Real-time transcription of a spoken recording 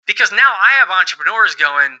Because now I have entrepreneurs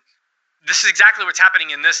going, this is exactly what's happening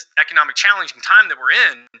in this economic challenging time that we're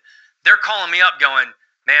in. They're calling me up going,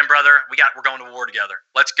 man, brother, we're going to war together.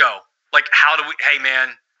 Let's go. Like, hey man,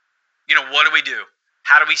 what do we do?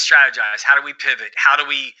 How do we strategize? How do we pivot? How do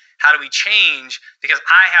we change? Because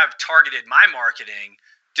I have targeted my marketing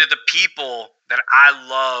to the people that I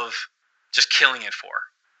love just killing it for.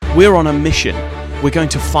 We're on a mission. We're going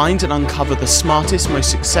to find and uncover the smartest,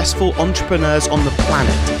 most successful entrepreneurs on the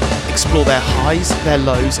planet, explore their highs, their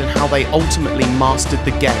lows, and how they ultimately mastered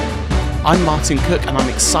the game. I'm Martin Cook, and I'm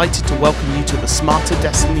excited to welcome you to the Smarter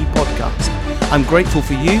Destiny podcast. I'm grateful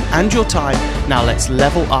for you and your time. Now let's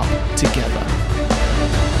level up together.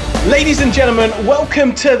 Ladies and gentlemen,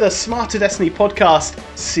 welcome to the Smarter Destiny podcast,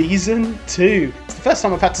 Season 2. It's the first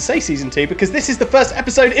time I've had to say Season 2 because this is the first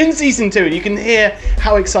episode in Season 2, and you can hear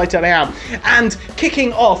how excited I am. And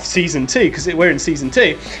kicking off Season 2, because we're in Season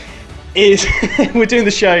 2, is we're doing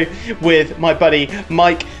the show with my buddy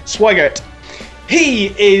Mike Swigert. He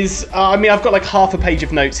is, I've got like half a page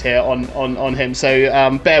of notes here on him,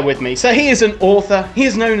 so bear with me. So he is an author. He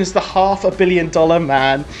is known as the $500 million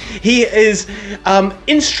man. He is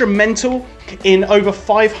instrumental in over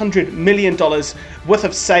 $500 million worth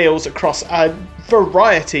of sales across a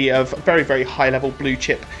variety of very, very high-level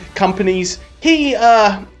blue-chip companies. He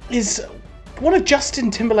is one of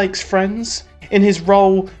Justin Timberlake's friends. In his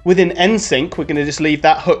role within NSYNC, we're going to just leave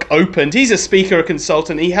that hook opened. He's a speaker, a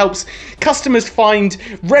consultant. He helps customers find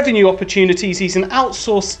revenue opportunities. He's an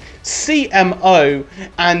outsourced CMO,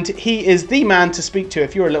 and he is the man to speak to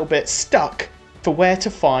if you're a little bit stuck for where to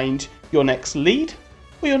find your next lead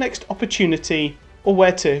or your next opportunity, or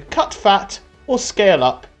where to cut fat or scale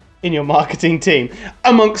up in your marketing team,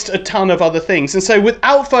 amongst a ton of other things. And so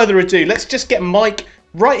without further ado, let's just get Mike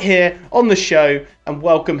right here on the show and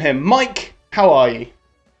welcome him. Mike, how are you?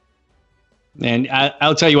 And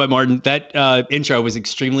I'll tell you what, Martin, that intro was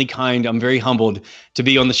extremely kind. I'm very humbled to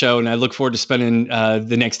be on the show, and I look forward to spending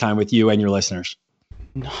the next time with you and your listeners.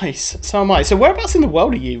 Nice. So am I. So whereabouts in the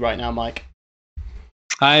world are you right now, Mike?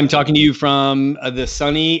 I'm talking to you from the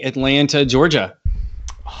sunny Atlanta, Georgia.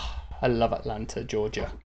 Oh, I love Atlanta,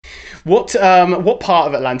 Georgia. What part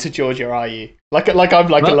of Atlanta, Georgia are you? Like I'm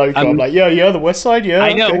like a local. I'm like, yeah, the west side, yeah.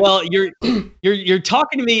 I know. Okay. Well, you're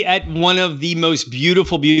talking to me at one of the most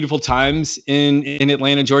beautiful times in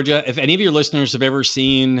Atlanta, Georgia. If any of your listeners have ever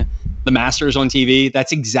seen the Masters on TV,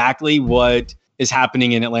 that's exactly what is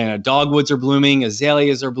happening in Atlanta. Dogwoods are blooming,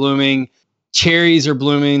 azaleas are blooming, cherries are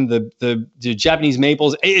blooming, the Japanese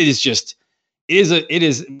maples. It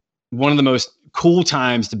is one of the most cool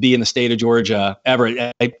times to be in the state of Georgia ever.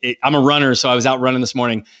 I'm a runner, so I was out running this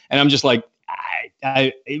morning, and I'm just like,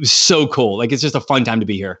 it was so cool. Like, it's just a fun time to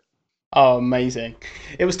be here. Oh, amazing.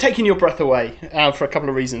 It was taking your breath away for a couple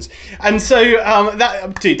of reasons. And so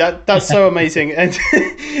that's so amazing. And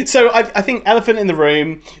so I think elephant in the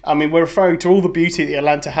room, I mean, we're referring to all the beauty that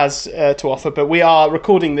Atlanta has to offer, but we are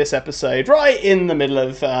recording this episode right in the middle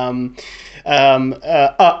of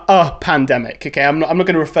a pandemic. Okay, I'm not going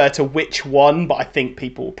to refer to which one, but I think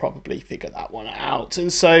people will probably figure that one out.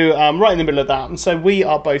 And so right in the middle of that, and so we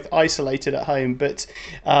are both isolated at home, but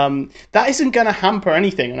that isn't going to hamper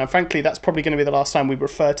anything, and frankly that's probably going to be the last time we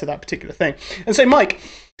refer to that particular thing. And so Mike,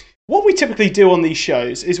 what we typically do on these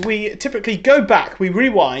shows is we typically go back, we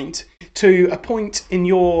rewind to a point in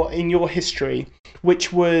your history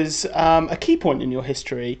which was a key point in your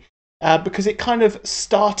history, because it kind of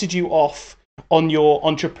started you off on your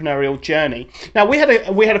entrepreneurial journey. Now we had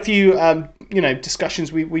a few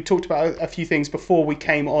discussions. We talked about a few things before we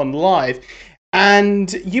came on live,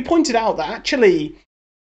 and you pointed out that actually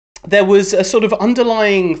there was a sort of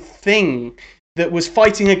underlying thing that was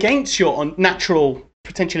fighting against your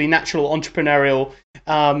potentially natural entrepreneurial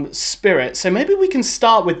spirit. So maybe we can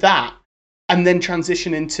start with that and then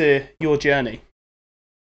transition into your journey.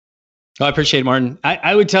 Oh, I appreciate it, Martin.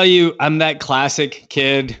 I would tell you, I'm that classic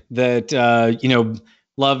kid that,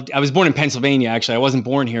 loved. I was born in Pennsylvania, actually. I wasn't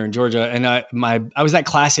born here in Georgia. And I was that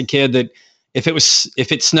classic kid that if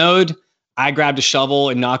it snowed, I grabbed a shovel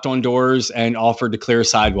and knocked on doors and offered to clear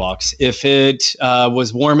sidewalks. If it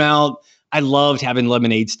was warm out, I loved having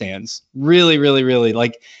lemonade stands. Really, really, really.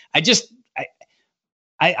 Like, I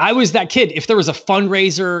was that kid. If there was a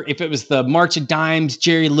fundraiser, if it was the March of Dimes,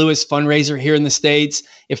 Jerry Lewis fundraiser here in the States,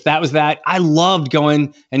 if that was that, I loved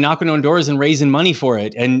going and knocking on doors and raising money for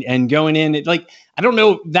it and going in. I don't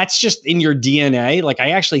know, that's just in your DNA. Like,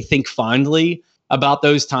 I actually think fondly about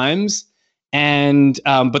those times. And,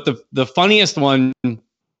 but the funniest one,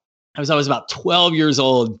 I was about 12 years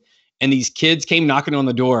old, and these kids came knocking on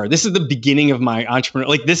the door. This is the beginning of my entrepreneur.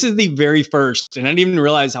 Like, this is the very first, and I didn't even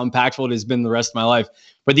realize how impactful it has been the rest of my life.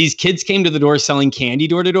 But these kids came to the door selling candy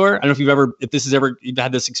door to door. I don't know if you've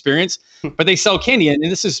had this experience, but they sell candy. And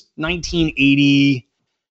this is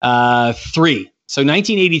 1983. So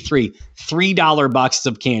 1983, $3 boxes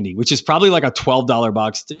of candy, which is probably like a $12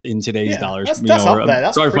 box in today's dollars. That's up there.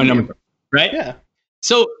 That's sorry for my number, right? Yeah.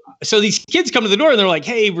 So these kids come to the door and they're like,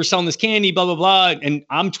 hey, we're selling this candy, blah, blah, blah. And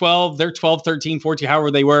I'm 12, they're 12, 13, 14,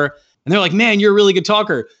 however they were. And they're like, man, you're a really good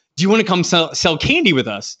talker. Do you want to come sell candy with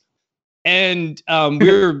us? And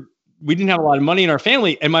we didn't have a lot of money in our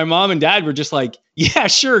family. And my mom and dad were just like, yeah,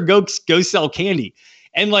 sure, go sell candy.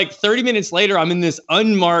 And like 30 minutes later, I'm in this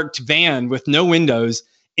unmarked van with no windows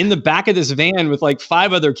in the back of this van with like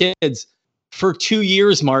 5 other kids. For 2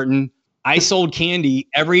 years, Martin, I sold candy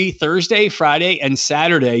every Thursday, Friday, and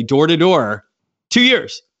Saturday, door to door. 2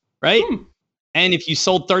 years, right? And if you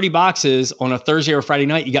sold 30 boxes on a Thursday or Friday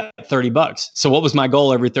night, you got $30. So what was my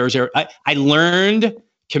goal every Thursday? I learned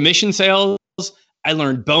commission sales. I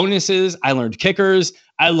learned bonuses. I learned kickers.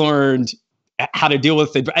 I learned how to deal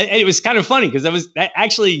with it. It was kind of funny because that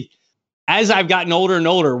actually, as I've gotten older and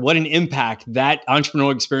older, what an impact that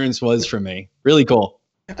entrepreneurial experience was for me. Really cool.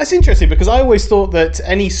 That's interesting because I always thought that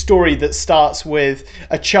any story that starts with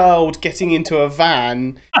a child getting into a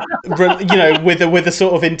van, with a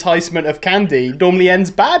sort of enticement of candy, normally ends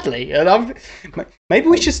badly. And maybe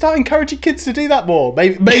we should start encouraging kids to do that more.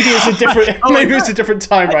 Maybe it's a different it's a different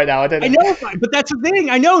time right now. I don't know. I know, but that's the thing.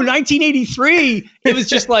 I know 1983, it was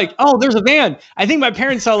just like, oh, there's a van. I think my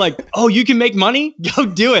parents saw like, oh, you can make money? Go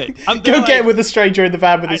do it. Go get with a stranger in the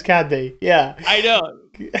van with his candy. Yeah. I know.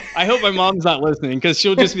 I hope my mom's not listening because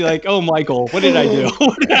she'll just be like, "Oh, Michael, what did I do?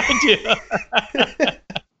 What did I do?"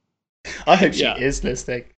 I hope she is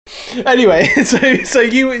listening. Anyway, so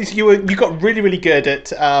you got really, really good at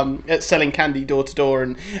selling candy door to door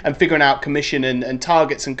and figuring out commission and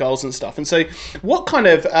targets and goals and stuff. And so, what kind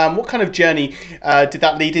of journey did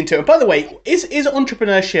that lead into? And by the way, is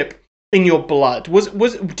entrepreneurship in your blood?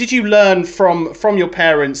 Did you learn from your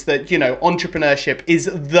parents that entrepreneurship is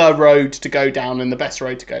the road to go down and the best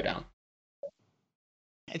road to go down?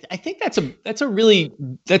 I think that's a really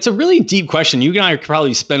deep question. You and I could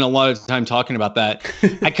probably spend a lot of time talking about that.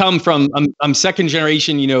 I come from I'm second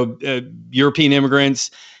generation European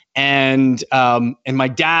immigrants, and my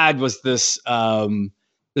dad was this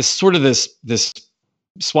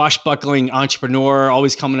swashbuckling entrepreneur,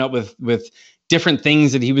 always coming up with different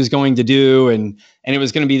things that he was going to do. And it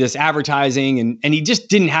was going to be this advertising and he just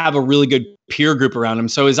didn't have a really good peer group around him.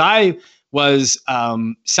 So as I was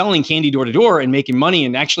selling candy door to door and making money,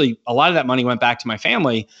 and actually a lot of that money went back to my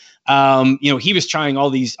family, he was trying all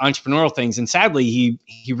these entrepreneurial things. And sadly, he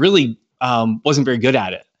really wasn't very good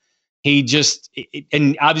at it.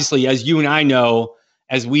 And obviously, as you and I know,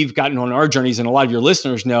 as we've gotten on our journeys, and a lot of your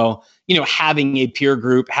listeners know, having a peer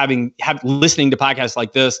group, listening to podcasts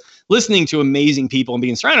like this, listening to amazing people and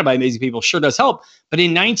being surrounded by amazing people sure does help. But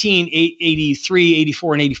in 1983,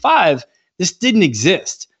 84, and 85, this didn't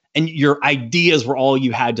exist. And your ideas were all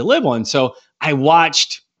you had to live on. So I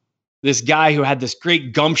watched this guy who had this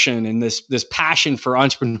great gumption and this passion for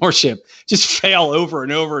entrepreneurship just fail over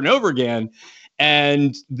and over and over again.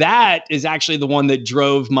 And that is actually the one that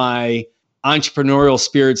drove my entrepreneurial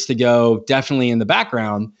spirits to go definitely in the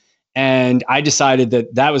background. And I decided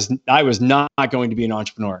I was not going to be an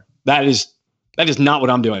entrepreneur. That is not what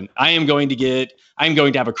I'm doing. I am going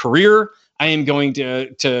to have a career. I am going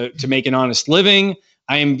to make an honest living.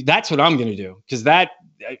 That's what I'm going to do, because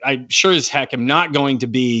I sure as heck am not going to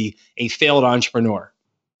be a failed entrepreneur.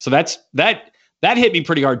 So that hit me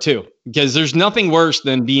pretty hard too, because there's nothing worse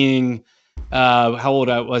than being, how old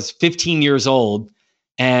I was, 15 years old.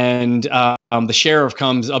 And the sheriff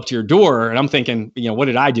comes up to your door, and I'm thinking, what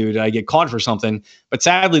did I do? Did I get caught for something? But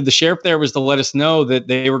sadly, the sheriff there was to let us know that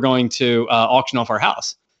they were going to auction off our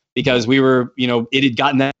house, because we were, it had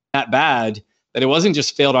gotten that bad that it wasn't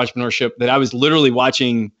just failed entrepreneurship, that I was literally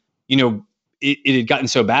watching, it had gotten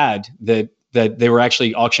so bad that they were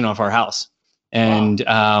actually auctioning off our house. And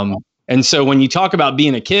wow. And so when you talk about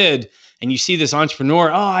being a kid and you see this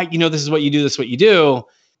entrepreneur, this is what you do, this is what you do.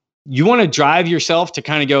 You want to drive yourself to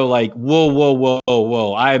kind of go like,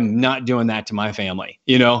 whoa, I'm not doing that to my family,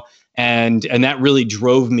 and that really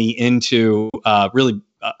drove me into really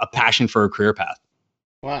a passion for a career path.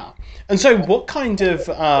 Wow. And so what kind of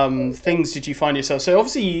things did you find yourself? So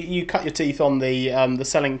obviously you cut your teeth on the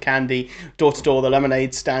selling candy door to door, the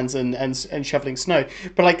lemonade stands and shoveling snow.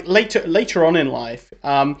 But like later on in life,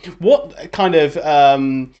 what kind of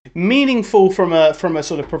meaningful from a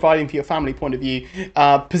sort of providing for your family point of view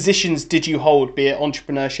positions did you hold, be it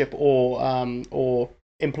entrepreneurship or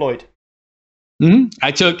employed? Mm-hmm.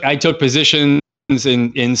 I took positions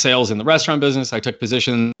in sales in the restaurant business. I took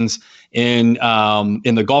positions in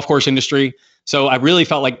the golf course industry. So I really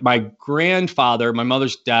felt like my grandfather, my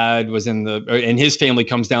mother's dad, was and his family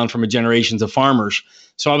comes down from a generations of farmers.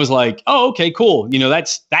 So I was like, oh, okay, cool.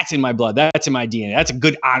 That's in my blood. That's in my DNA. That's a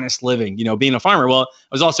good, honest living, being a farmer. Well,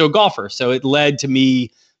 I was also a golfer. So it led to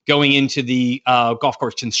me going into the golf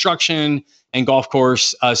course construction and golf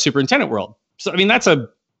course superintendent world. So, I mean, that's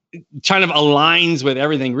kind of aligns with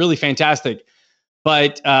everything, really fantastic.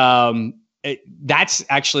 But that's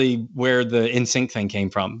actually where the NSYNC thing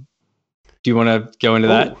came from. Do you want to go into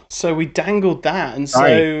that? So we dangled that, and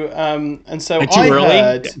so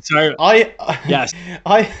Yes.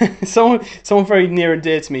 Someone very near and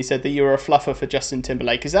dear to me said that you were a fluffer for Justin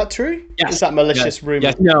Timberlake. Is that true? Yes. Is that malicious rumor?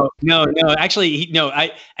 Yes. No. Actually,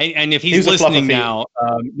 and if he's listening now,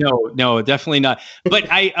 no, definitely not. But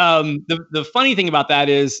the funny thing about that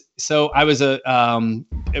is, so I was in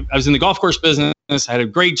the golf course business. I had a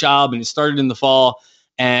great job, and it started in the fall,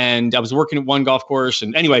 and I was working at one golf course,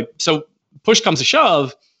 and anyway, so push comes to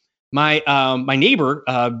shove, my neighbor,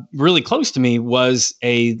 really close to me, was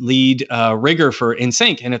a lead rigger for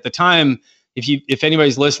NSYNC. And at the time, if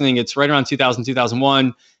anybody's listening, it's right around 2000,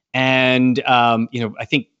 2001. And, I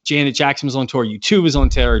think Janet Jackson was on tour, U2 was on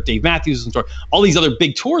tour, Dave Matthews was on tour, all these other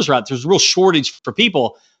big tours were out. There's a real shortage for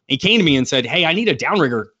people. And he came to me and said, hey, I need a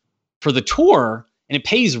downrigger for the tour, and it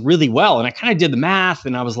pays really well. And I kind of did the math,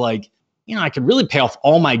 and I was like, I could really pay off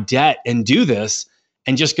all my debt and do this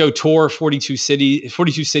and just go tour 42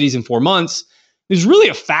 cities in 4 months. It was really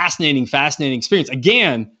a fascinating experience.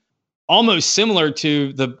 Again, almost similar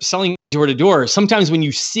to the selling door to door. Sometimes when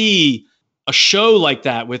you see a show like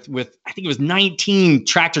that with I think it was 19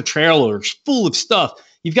 tractor trailers full of stuff,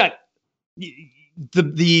 you've got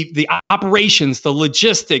the operations, the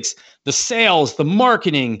logistics, the sales, the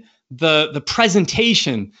marketing, the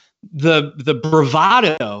presentation, the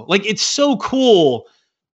bravado. Like, it's so cool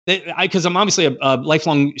because I'm obviously a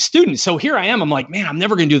lifelong student. So here I am. I'm like, man, I'm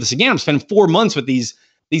never going to do this again. I'm spending 4 months with these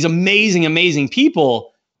amazing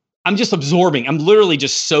people. I'm just absorbing. I'm literally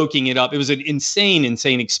just soaking it up. It was an insane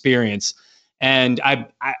experience. And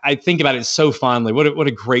I think about it so fondly. What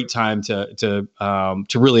a great time to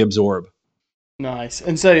really absorb. Nice.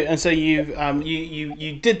 And so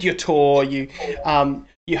you did your tour.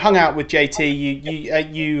 You hung out with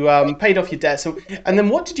JT. You paid off your debt. So, and then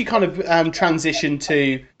what did you kind of transition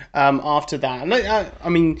to after that?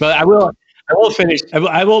 And but I will finish.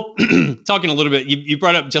 I will talking a little bit. You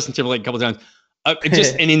brought up Justin Timberlake a couple of times.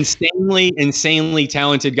 Just an insanely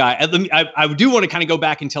talented guy. I do want to kind of go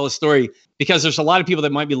back and tell a story, because there's a lot of people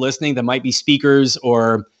that might be listening that might be speakers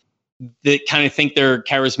or that kind of think they're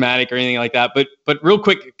charismatic or anything like that. But real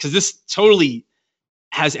quick, because this totally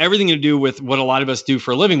has everything to do with what a lot of us do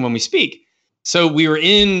for a living when we speak. So we were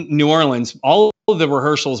in New Orleans. All of the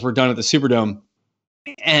rehearsals were done at the Superdome.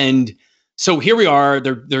 And so here we are.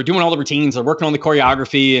 They're doing all the routines. They're working on the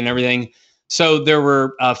choreography and everything. So there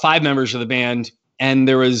were 5 members of the band, and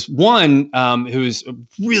there was one who's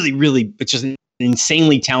really just an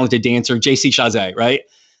insanely talented dancer, JC Chasez, right?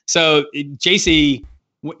 So JC,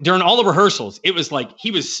 during all the rehearsals, it was like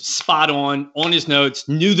he was spot on his notes,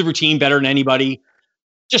 knew the routine better than anybody.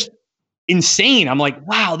 Just insane. I'm like,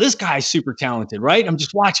 wow, this guy's super talented, right? I'm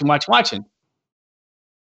just watching.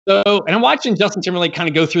 So, and I'm watching Justin Timberlake kind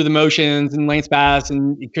of go through the motions, and Lance Bass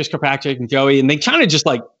and Chris Kirkpatrick and Joey, and they kind of just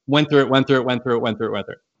like went through it.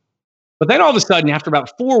 But then all of a sudden, after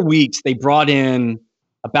about 4 weeks, they brought in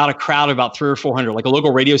about a crowd of about 300 or 400. Like a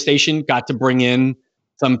local radio station got to bring in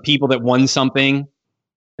some people that won something.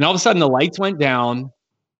 And all of a sudden, the lights went down,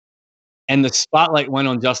 and the spotlight went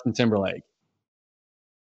on Justin Timberlake.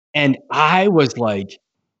 And I was like,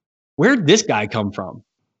 where'd this guy come from?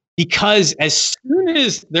 Because as soon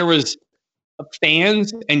as there was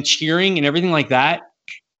fans and cheering and everything like that,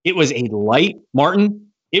 it was a light, Martin.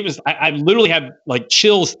 It was, I literally had like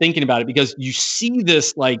chills thinking about it, because you see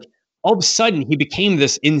this, like, all of a sudden he became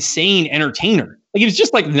this insane entertainer. Like, he was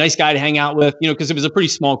just like a nice guy to hang out with, because it was a pretty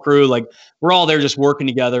small crew. Like, we're all there just working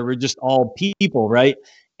together. We're just all people, right?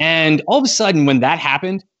 And all of a sudden when that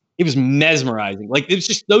happened, it was mesmerizing. Like, it's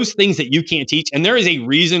just those things that you can't teach. And there is a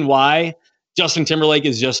reason why Justin Timberlake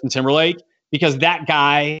is Justin Timberlake, because that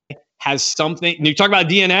guy has something. And you talk about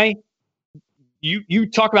DNA. You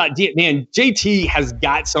talk about DNA. Man, JT has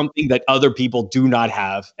got something that other people do not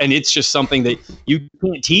have, and it's just something that you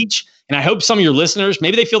can't teach. And I hope some of your listeners,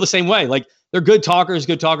 maybe they feel the same way. Like, they're good talkers,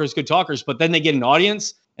 but then they get an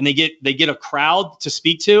audience and they get a crowd to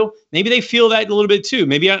speak to. Maybe they feel that a little bit too.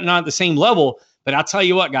 Maybe not at the same level, but I'll tell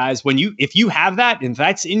you what, guys, if you have that and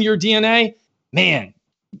that's in your DNA, man,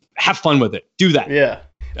 have fun with it. Do that. Yeah.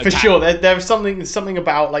 For sure, there's something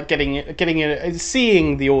about like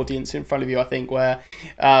seeing the audience in front of you. I think where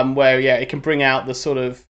it can bring out the sort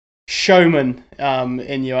of showman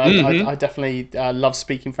in you. I definitely love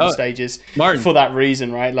speaking from stages, Martin, for that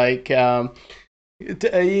reason, right? Like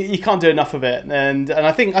you can't do enough of it, and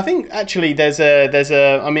I think actually there's a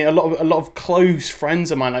lot of close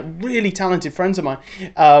friends of mine, like really talented friends of mine,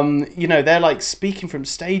 they're like speaking from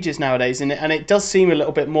stages nowadays, and it does seem a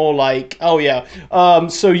little bit more like,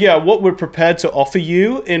 what we're prepared to offer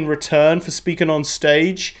you in return for speaking on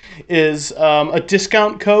stage is a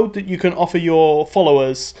discount code that you can offer your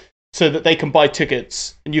followers so that they can buy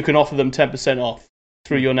tickets and you can offer them 10% off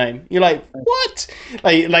through your name. You're like, what?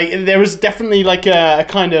 Like there was definitely like a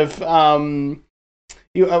kind of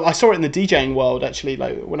I saw it in the DJing world actually.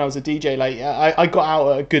 Like when I was a DJ, like I got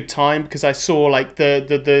out at a good time because I saw like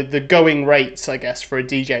the going rates, I guess, for a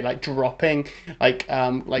DJ like dropping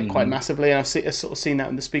quite massively, and I've sort of seen that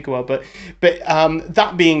in the speaker world. But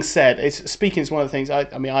that being said, speaking is one of the things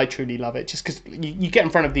I truly love it, just because you get in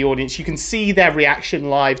front of the audience, you can see their reaction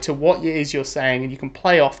live to what it is you're saying, and you can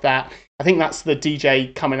play off that. I think that's the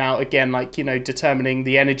DJ coming out again, like, determining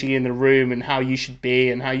the energy in the room and how you should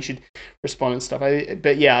be and how you should respond and stuff. Me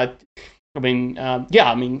and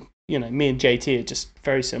JT are just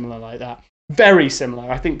very similar like that. Very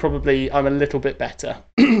similar. I think probably I'm a little bit better.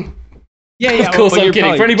 Yeah. Of course, I'm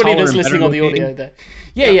kidding. For anybody that's listening on the audio there.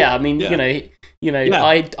 Yeah. I mean, I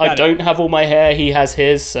don't have all my hair. He has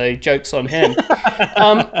his, so joke's on him.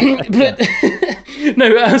 But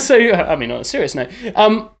no. So I mean, on a serious note.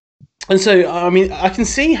 And so, I can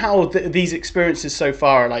see how these experiences so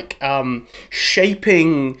far are like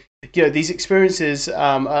shaping. These experiences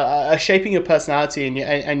are shaping your personality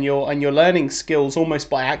and your learning skills almost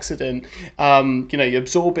by accident. You're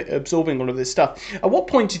absorbing all of this stuff. At what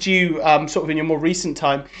point did you, sort of in your more recent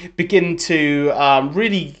time, begin to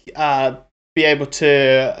really be able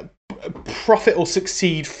to profit or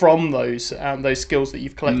succeed from those skills that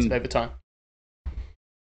you've collected over time?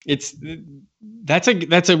 That's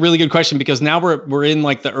a really good question, because now we're in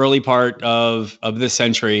like the early part of this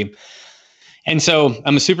century. And so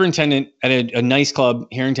I'm a superintendent at a nice club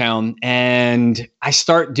here in town, and I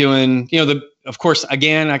start doing, of course,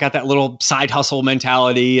 again, I got that little side hustle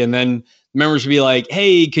mentality, and then members would be like,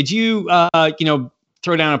 hey, could you,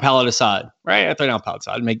 throw down a pallet of sod, right? I throw down a pallet of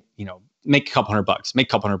sod, make a couple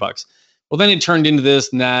 $100. Well, then it turned into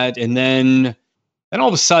this and that. And then all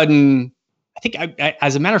of a sudden, I think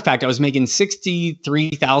as a matter of fact, I was making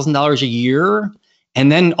 $63,000 a year.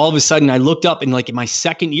 And then all of a sudden I looked up, and like in my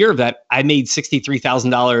second year of that, I made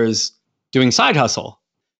 $63,000 doing side hustle.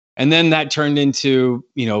 And then that turned into,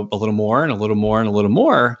 a little more and a little more and a little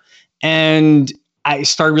more. And I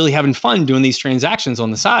started really having fun doing these transactions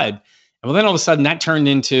on the side. And well, then all of a sudden that turned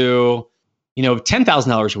into,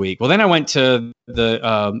 $10,000 a week. Well, then I went to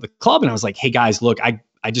the club and I was like, hey guys, look, I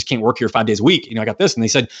just can't work here 5 days a week. I got this. And they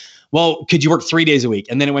said, well, could you work 3 days a week?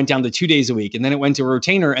 And then it went down to 2 days a week. And then it went to a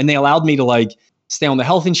retainer, and they allowed me to like stay on the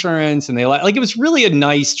health insurance, and it was really a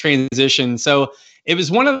nice transition. So it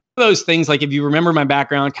was one of those things, like if you remember my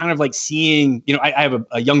background, kind of like seeing, I have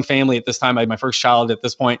a young family at this time. I had my first child at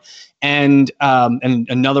this point, and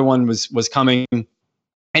another one was coming.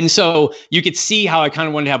 And so you could see how I kind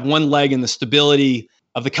of wanted to have one leg in the stability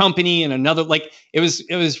of the company and another, like it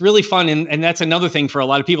was really fun. And that's another thing for a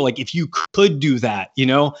lot of people. Like if you could do that,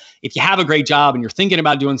 if you have a great job and you're thinking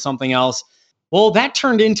about doing something else, well, that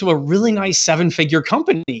turned into a really nice 7-figure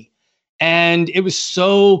company. And it was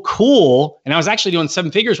so cool. And I was actually doing 7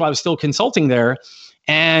 figures while I was still consulting there.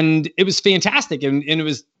 And it was fantastic. And it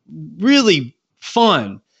was really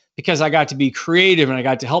fun because I got to be creative and I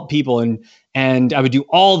got to help people. And I would do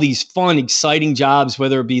all these fun, exciting jobs,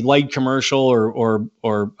 whether it be light commercial or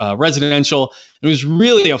residential. It was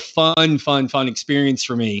really a fun experience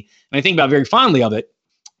for me. And I think about very fondly of it.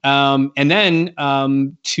 And then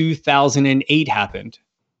 2008 happened.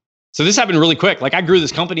 So this happened really quick. Like I grew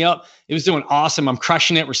this company up. It was doing awesome. I'm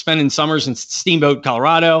crushing it. We're spending summers in Steamboat,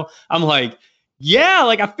 Colorado. I'm like, yeah,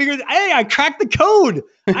 like I figured, hey, I cracked the code.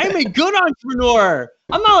 I'm a good entrepreneur.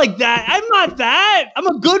 I'm not like that. I'm not that. I'm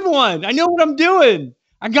a good one. I know what I'm doing.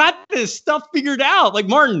 I got this stuff figured out. Like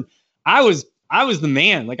Martin, I was the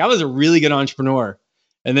man. Like I was a really good entrepreneur.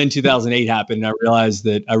 And then 2008 happened, and I realized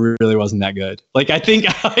that I really wasn't that good. Like I think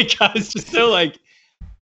I was just so like,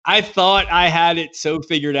 I thought I had it so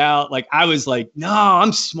figured out. Like I was like, no,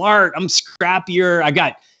 I'm smart. I'm scrappier. I've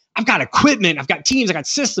got equipment. I've got teams. I've got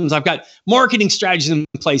systems. I've got marketing strategies in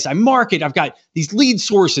place. I market. I've got these lead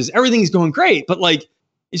sources. Everything's going great. But like,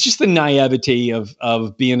 it's just the naivety of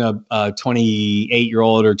being a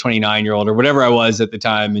 28-year-old or 29-year-old or whatever I was at the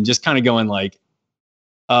time, and just kind of going like,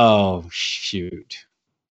 Oh, shoot.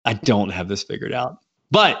 I don't have this figured out.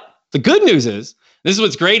 But the good news is, this is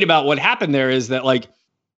what's great about what happened there, is that like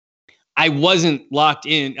I wasn't locked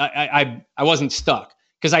in. I wasn't stuck,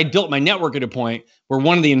 because I built my network at a point where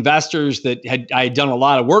one of the investors that I had done a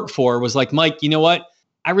lot of work for was like, Mike, you know what?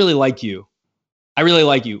 I really like you.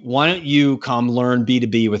 Why don't you come learn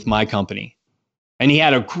B2B with my company? And he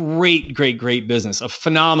had a great business, a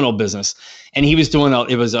phenomenal business. And he was doing,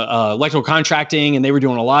 electrical contracting, and they were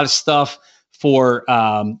doing a lot of stuff for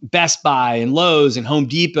Best Buy and Lowe's and Home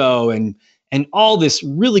Depot and all this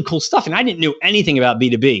really cool stuff. And I didn't know anything about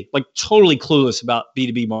B2B, like totally clueless about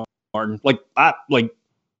B2B, Martin, like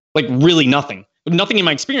really nothing. Nothing in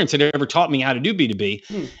my experience had ever taught me how to do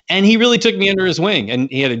B2B. And he really took me under his wing, and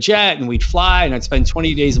he had a jet, and we'd fly, and I'd spend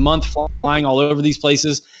 20 days a month flying all over these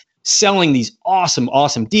places, selling these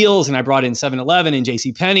awesome deals. And I brought in 7-Eleven and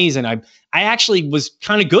JCPenney's, and I actually was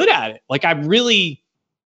kind of good at it. Like I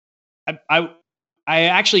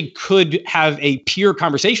actually could have a peer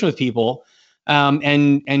conversation with people.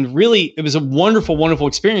 And really, it was a wonderful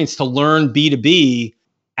experience to learn B2B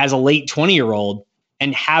as a late 20-year-old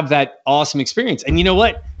and have that awesome experience. And you know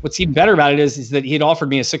what? What's even better about it is that he had offered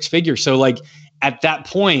me a 6-figure. So like at that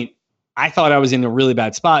point, I thought I was in a really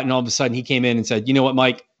bad spot. And all of a sudden he came in and said, you know what,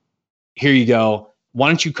 Mike, here you go. Why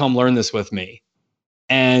don't you come learn this with me?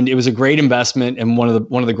 And it was a great investment and one of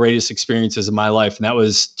the greatest experiences of my life. And that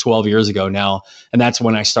was 12 years ago now. And that's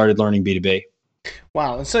when I started learning B2B.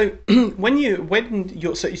 Wow. And so when you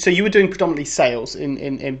were doing predominantly sales in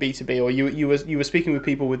B2B, or you were speaking with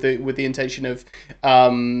people with the intention of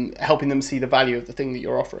helping them see the value of the thing that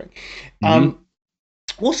you're offering.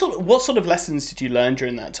 What sort of lessons did you learn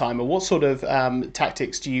during that time, or what sort of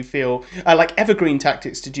tactics do you feel like evergreen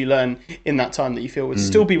tactics did you learn in that time that you feel would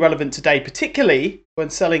still be relevant today, particularly when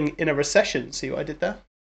selling in a recession? See what I did there?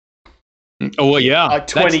 Oh well, yeah. I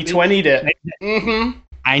 2020'd it. Mm-hmm.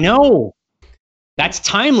 I know. That's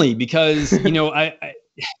timely because, you know,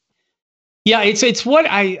 it's what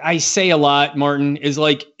I say a lot, Martin, is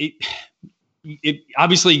like, it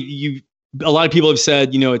obviously a lot of people have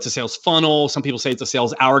said, you know, it's a sales funnel. Some people say it's a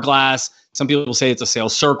sales hourglass. Some people say it's a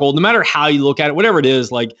sales circle. No matter how you look at it, whatever it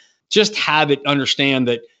is, like just have it understand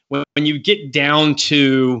that when you get down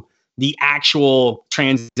to the actual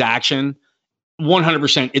transaction,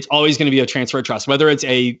 100%, it's always going to be a transfer of trust, whether it's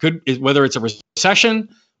a recession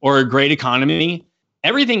or a great economy.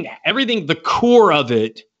 Everything, the core of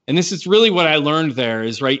it, and this is really what I learned there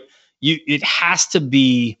is, right, it has to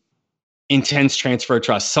be intense transfer of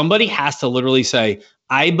trust. Somebody has to literally say,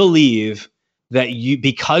 I believe that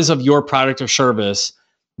because of your product or service,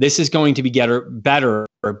 this is going to be better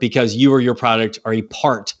because you or your product are a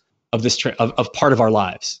part of this of part of our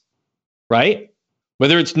lives, right?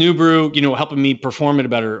 Whether it's New Brew, you know, helping me perform it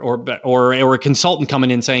better, or a consultant coming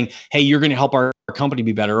in saying, hey, you're going to help our company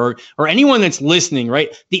be better, or anyone that's listening,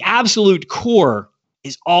 right? The absolute core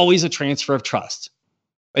is always a transfer of trust.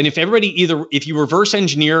 And if you reverse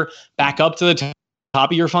engineer back up to the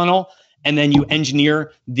top of your funnel, and then you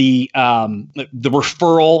engineer the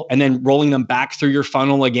referral and then rolling them back through your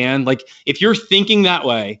funnel again, like if you're thinking that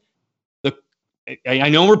way, I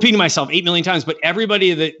know I'm repeating myself 8 million times, but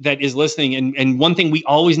everybody that is listening, and one thing we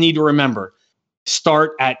always need to remember,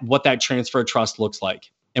 start at what that transfer of trust looks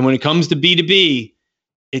like. And when it comes to B2B,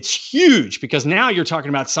 it's huge, because now you're talking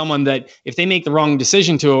about someone that if they make the wrong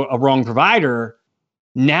decision to a wrong provider,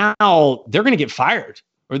 now they're going to get fired,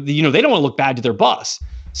 or you know, they don't want to look bad to their boss.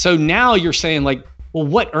 So now you're saying like, well,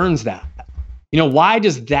 what earns that? You know, why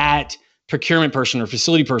does that procurement person or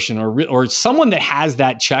facility person or someone that has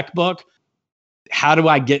that checkbook, how do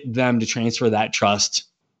I get them to transfer that trust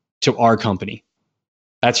to our company?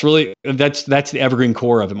 That's the evergreen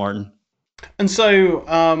core of it, Martin. And so,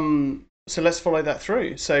 so let's follow that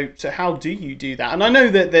through. So how do you do that? And I know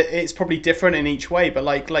that it's probably different in each way, but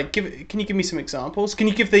can you give me some examples? Can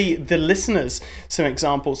you give the listeners some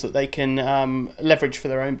examples that they can leverage for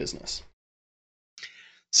their own business?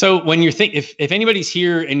 So when you're if anybody's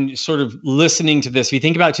here and sort of listening to this, if you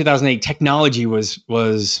think about 2008, technology was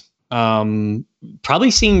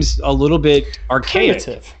probably seems a little bit archaic.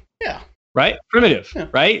 Primitive. Yeah. Right? Primitive. Yeah.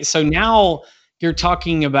 Right? So now you're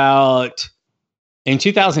talking about in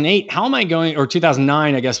 2008, how am I going, or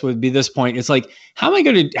 2009, I guess would be this point. It's like, how am I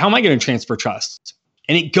going to transfer trust?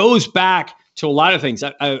 And it goes back to a lot of things.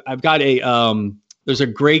 I've got there's a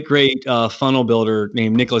great funnel builder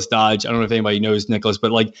named Nicholas Dodge. I don't know if anybody knows Nicholas,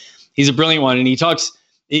 but like, he's a brilliant one. And he talks,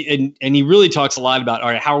 and he really talks a lot about, all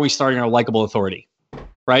right, how are we starting our likable authority?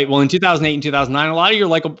 Right. Well, in 2008 and 2009, a lot of your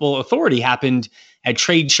likable authority happened at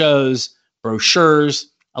trade shows,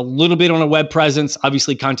 brochures, a little bit on a web presence.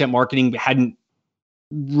 Obviously, content marketing hadn't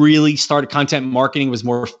really started content marketing was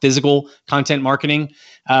more physical content marketing.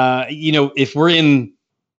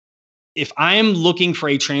 If I am looking for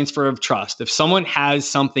a transfer of trust, if someone has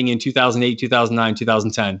something in 2008, 2009,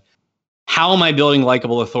 2010, how am I building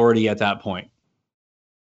likable authority at that point?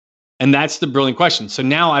 And that's the brilliant question. So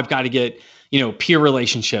now I've got to get, peer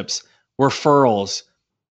relationships, referrals,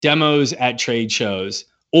 demos at trade shows,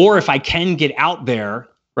 or if I can get out there,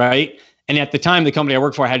 right? And at the time, the company I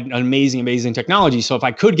worked for had an amazing technology. So if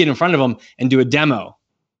I could get in front of them and do a demo,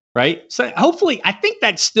 right? So hopefully, I think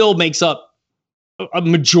that still makes up a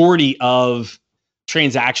majority of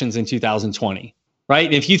transactions in 2020, right?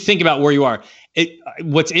 And if you think about where you are,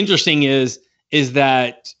 what's interesting is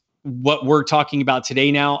that what we're talking about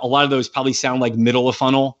today now, a lot of those probably sound like middle of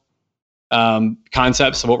funnel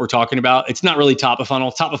concepts of what we're talking about. It's not really top of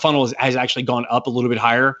funnel. Top of funnel has actually gone up a little bit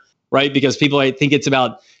higher, right? Because people, I think it's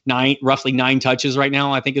about roughly 9 touches right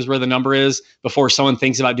now, I think is where the number is before someone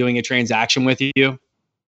thinks about doing a transaction with you.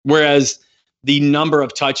 Whereas the number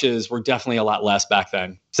of touches were definitely a lot less back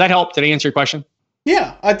then. Does that help? Did I answer your question?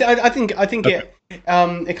 Yeah, I think okay.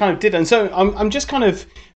 it kind of did. And so I'm just kind of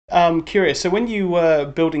curious. So when you were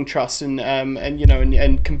building trust and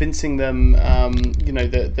convincing them,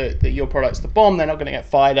 that your product's the bomb, they're not going to get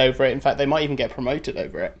fired over it. In fact, they might even get promoted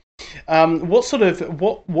over it.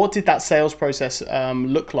 What did that sales process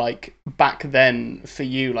look like back then for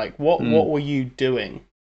you? Like what were you doing?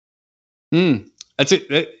 That's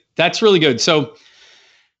it. That's really good. So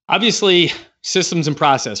obviously systems and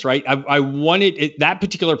process, right? I wanted it, that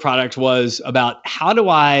particular product was about how do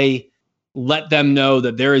I let them know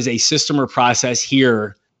that there is a system or process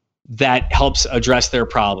here that helps address their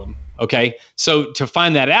problem. Okay. So to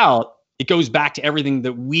find that out, it goes back to everything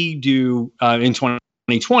that we do in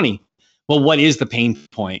 2020. Well, what is the pain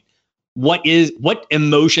point? What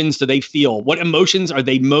emotions do they feel? What emotions are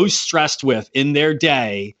they most stressed with in their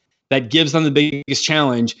day that gives them the biggest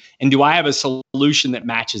challenge? And do I have a solution that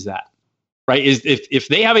matches that? Right? If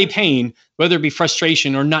they have a pain, whether it be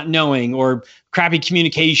frustration or not knowing or crappy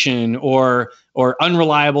communication or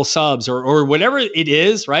unreliable subs or whatever it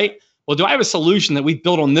is, right? Well, do I have a solution that we've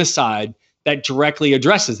built on this side that directly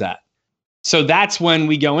addresses that? So that's when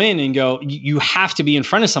we go in and go, you have to be in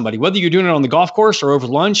front of somebody, whether you're doing it on the golf course or over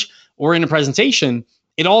lunch or in a presentation.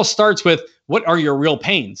 It all starts with what are your real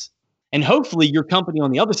pains? And hopefully your company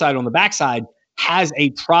on the other side, on the backside, has a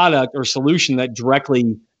product or solution that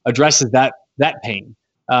directly addresses that pain.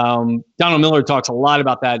 Donald Miller talks a lot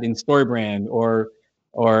about that in StoryBrand, or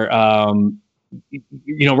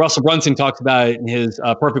Russell Brunson talks about it in his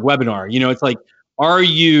Perfect Webinar. It's like, are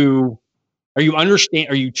you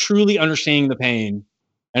truly understanding the pain,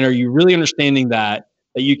 and are you really understanding that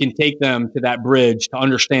you can take them to that bridge to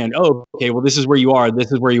understand, oh, okay, well, this is where you are,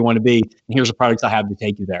 this is where you want to be, and here's the products I have to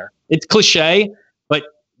take you there. It's cliche, but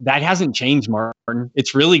that hasn't changed, Martin.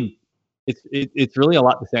 It's really a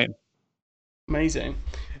lot the same. Amazing.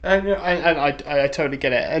 I totally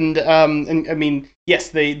get it. And I mean, yes,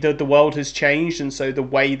 the world has changed, and so the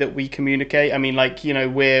way that we communicate, I mean, like,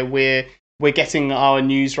 we're getting our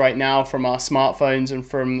news right now from our smartphones and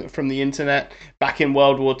from the internet. Back in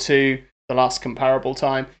World War II, the last comparable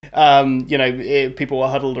time, people were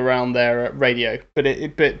huddled around their radio, but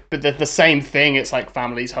the same thing. It's like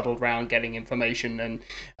families huddled around getting information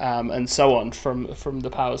and so on from the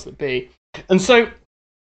powers that be. And so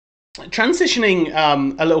transitioning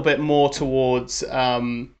a little bit more towards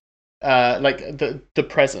like the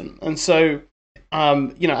present. And so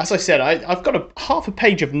as I said, I've got half a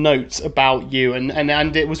page of notes about you, and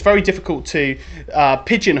it was very difficult to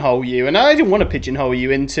pigeonhole you, and I didn't want to pigeonhole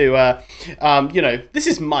you into this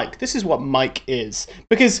is Mike. This is what Mike is,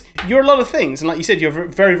 because you're a lot of things, and like you said, you're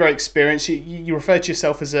very, very experienced. You refer to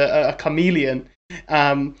yourself as a chameleon,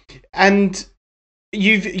 and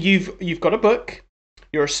you've got a book.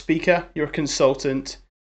 You're a speaker. You're a consultant.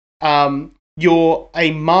 You're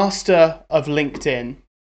a master of LinkedIn.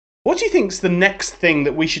 What do you think is the next thing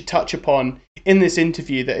that we should touch upon in this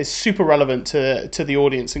interview that is super relevant to the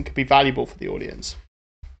audience and could be valuable for the audience?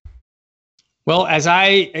 Well, as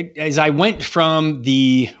I went from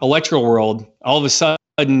the electrical world, all of a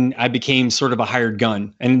sudden I became sort of a hired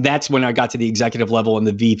gun. And that's when I got to the executive level and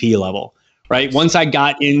the VP level, right? Once I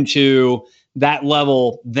got into that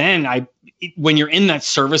level, then when you're in that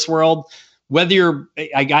service world,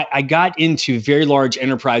 I got into very large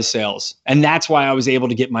enterprise sales, and that's why I was able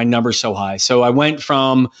to get my numbers so high. So I went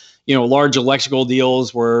from, large electrical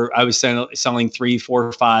deals where I was selling $3, $4,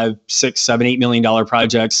 $5, $6, $7, $8 million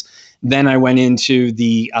projects. Then I went into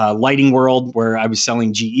the lighting world where I was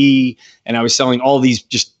selling GE, and I was selling all these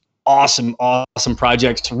just awesome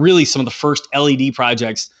projects. Really, some of the first LED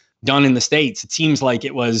projects done in the States. It seems like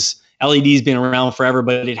it was LED's been around forever,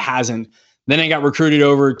 but it hasn't. Then I got recruited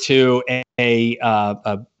over to on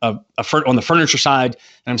the furniture side,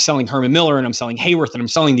 and I'm selling Herman Miller, and I'm selling Hayworth, and I'm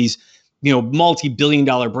selling these,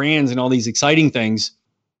 multi-billion-dollar brands and all these exciting things.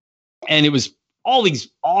 And it was all these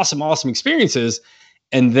awesome experiences.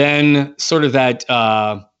 And then sort of that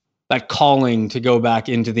calling to go back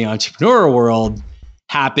into the entrepreneurial world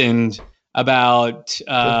happened about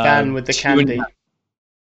the van with the candy.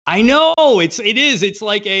 I know it is. It's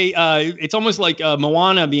like it's almost like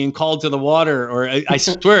Moana being called to the water, or I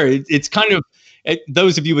swear it's kind of,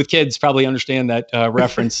 those of you with kids probably understand that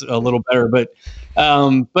reference a little better, but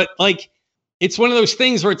like, it's one of those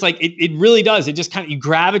things where it's like, it really does. It just kind of, you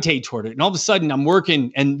gravitate toward it. And all of a sudden I'm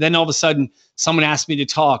working, and then all of a sudden someone asked me to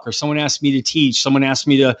talk, or someone asked me to teach, someone asked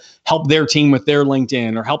me to help their team with their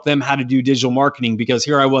LinkedIn, or help them how to do digital marketing, because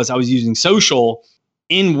here I was using social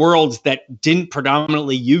in worlds that didn't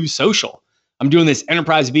predominantly use social. I'm doing this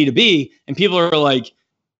enterprise B2B, and people are like,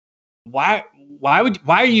 why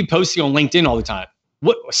are you posting on LinkedIn all the time?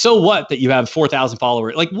 So what that you have 4,000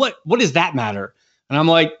 followers? Like, what does that matter? And I'm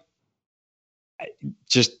like,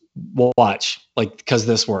 just watch, like, because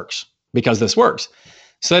this works.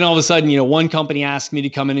 So then all of a sudden, one company asked me to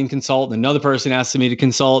come in and consult, and another person asked me to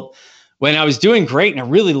consult, when I was doing great. And I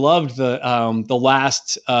really loved the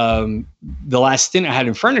last stint I had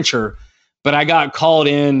in furniture, but I got called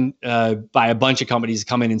in by a bunch of companies to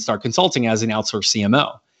come in and start consulting as an outsourced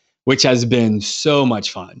CMO, which has been so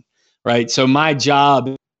much fun, right? So my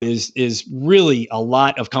job is really a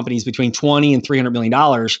lot of companies between $20 and $300 million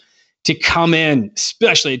to come in,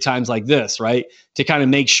 especially at times like this, right? To kind of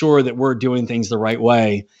make sure that we're doing things the right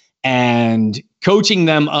way and coaching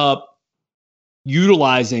them up,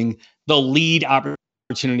 utilizing the lead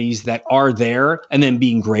opportunities that are there, and then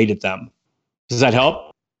being great at them. Does that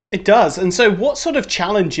help? It does. And so what sort of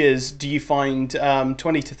challenges do you find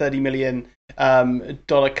 20 to 30 million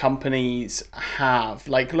dollar companies have?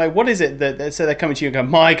 Like what is it that so they're coming to you and go,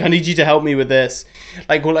 Mike, I need you to help me with this?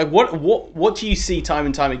 What do you see time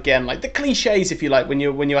and time again? Like the cliches, if you like, when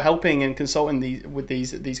you're helping and consulting with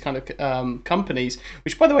these kind of companies,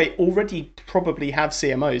 which by the way already probably have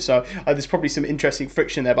CMOs. So there's probably some interesting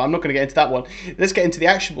friction there, but I'm not going to get into that one. Let's get into the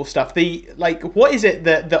actionable stuff. What is it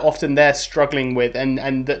that often they're struggling with,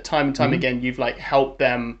 and that time and time again you've helped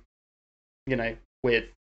them, with?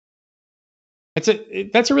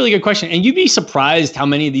 That's a really good question. And you'd be surprised how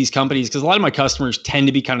many of these companies, because a lot of my customers tend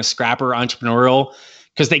to be kind of scrapper entrepreneurial,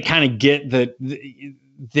 because they kind of get that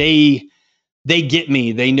they get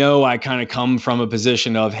me. They know I kind of come from a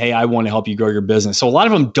position of, hey, I want to help you grow your business. So a lot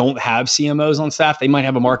of them don't have CMOs on staff. They might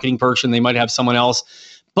have a marketing person. They might have someone else.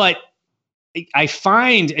 But I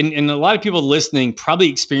find, and a lot of people listening probably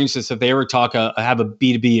experience this if they ever have a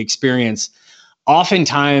B2B experience,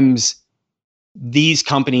 oftentimes these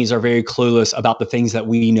companies are very clueless about the things that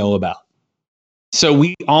we know about. So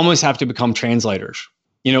we almost have to become translators.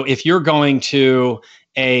 If you're going to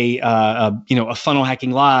a Funnel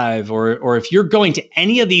Hacking Live, or if you're going to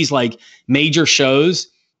any of these major shows,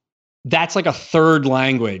 that's like a third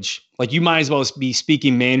language. Like you might as well be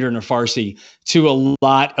speaking Mandarin or Farsi to a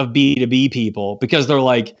lot of B2B people, because they're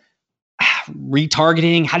like,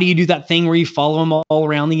 retargeting, how do you do that thing where you follow them all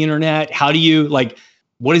around the internet? How do you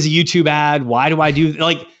what is a YouTube ad? Why do I do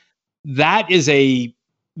that?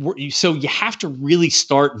 So you have to really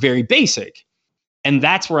start very basic. And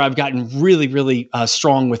that's where I've gotten really, really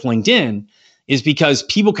strong with LinkedIn, is because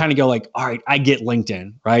people kind of go all right, I get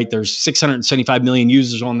LinkedIn, right? There's 675 million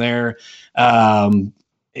users on there. There's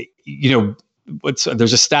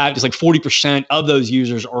a stat, it's 40% of those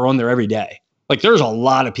users are on there every day. There's a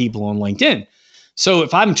lot of people on LinkedIn. So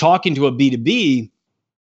if I'm talking to a B2B,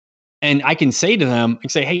 and I can say to them,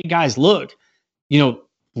 hey guys, look,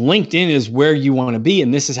 LinkedIn is where you want to be,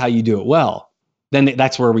 and this is how you do it well. Then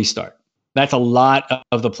that's where we start. That's a lot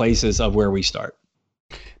of the places of where we start.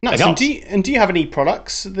 Nice. And do you have any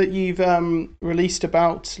products that you've released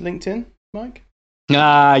about LinkedIn, Mike?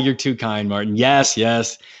 You're too kind, Martin. Yes,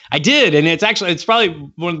 I did. And it's probably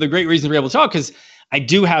one of the great reasons we're able to talk, because I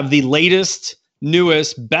do have the latest,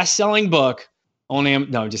 newest, best-selling book on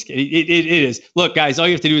Amazon. No, just kidding. It is. Look, guys, all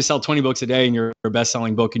you have to do is sell 20 books a day and you're a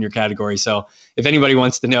best-selling book in your category. So if anybody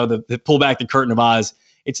wants to know the pull back the curtain of Oz,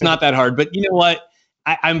 it's not that hard. But you know what?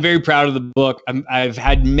 I'm very proud of the book. I've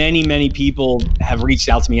had many people have reached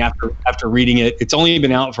out to me after reading it. It's only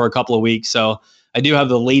been out for a couple of weeks. So I do have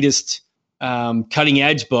the latest cutting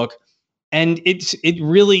edge book. And it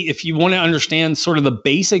really, if you want to understand sort of the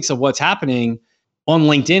basics of what's happening on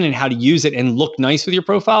LinkedIn and how to use it and look nice with your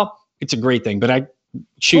profile, it's a great thing. But we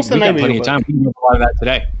got plenty of time. We can do a lot of that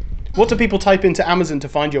today. What do people type into Amazon to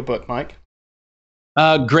find your book, Mike?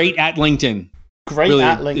 Great at LinkedIn. Great really,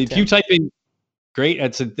 at LinkedIn. If you type in great,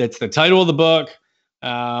 that's the title of the book.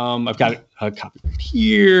 I've got a copy right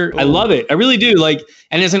here. Ooh. I love it. I really do. Like,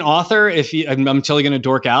 and as an author, I'm totally going to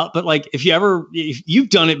dork out, but like, if you've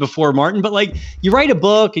done it before, Martin, but like you write a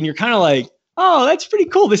book and you're kind of like, oh, that's pretty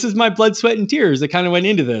cool. This is my blood, sweat, and tears that kind of went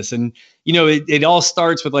into this. And, it all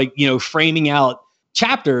starts with like, framing out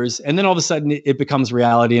chapters, and then all of a sudden it becomes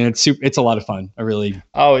reality, and it's a lot of fun. I really.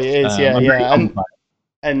 Oh, it is. Yeah.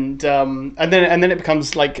 And then it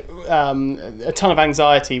becomes like a ton of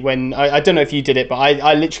anxiety when I don't know if you did it, but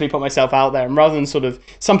I literally put myself out there, and rather than sort of,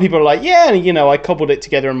 some people are like, yeah, I cobbled it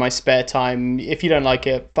together in my spare time. If you don't like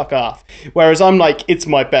it, fuck off. Whereas I'm like, it's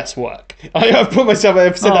my best work. I've put myself,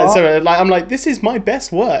 I've said that, so like I'm like, this is my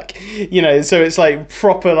best work. So it's like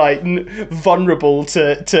proper like vulnerable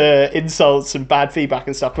to insults and bad feedback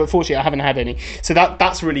and stuff. But fortunately, I haven't had any. So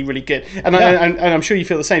that's really, really good. And I'm sure you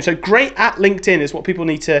feel the same. So great at LinkedIn is what people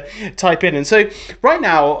need to type in. And so right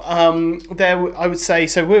now, I would say,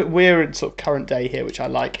 so we're in sort of current day here, which I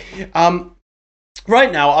like.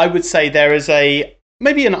 Right now, I would say there is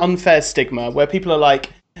maybe an unfair stigma where people are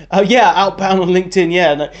like, oh yeah, outbound on LinkedIn.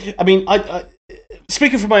 Yeah, no. I mean, I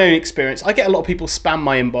speaking from my own experience, I get a lot of people spam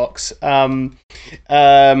my inbox, and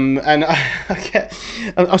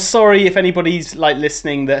I'm sorry if anybody's like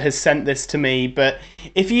listening that has sent this to me, but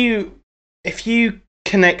if you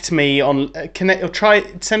connect me on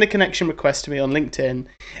send a connection request to me on LinkedIn,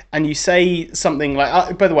 and you say something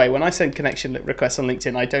like, by the way, when I send connection requests on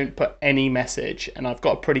LinkedIn, I don't put any message, and I've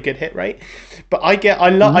got a pretty good hit rate, but I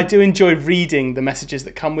do enjoy reading the messages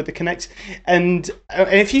that come with the connect. And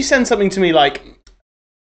if you send something to me like,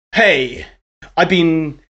 hey, I've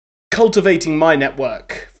been cultivating my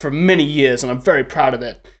network for many years and I'm very proud of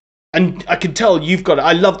it, and I can tell you've got it.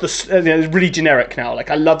 I love it's really generic now. Like,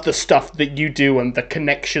 I love the stuff that you do and the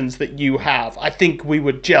connections that you have. I think we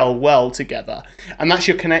would gel well together. And that's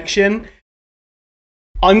your connection.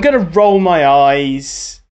 I'm going to roll my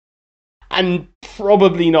eyes and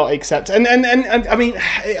probably not accept. And I mean,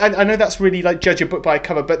 I know that's really like judge a book by a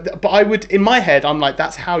cover, but I would, in my head, I'm like,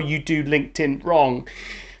 that's how you do LinkedIn wrong.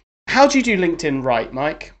 How do you do LinkedIn right,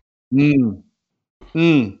 Mike?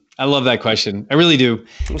 I love that question. I really do.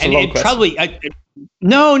 And it probably,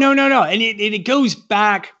 no. And it goes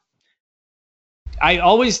back. I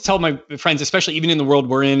always tell my friends, especially even in the world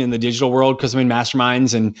we're in the digital world, because I'm in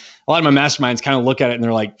masterminds, and a lot of my masterminds kind of look at it and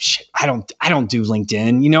they're like, shit, I don't do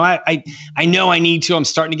LinkedIn. I know I need to. I'm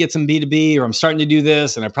starting to get some B2B, or I'm starting to do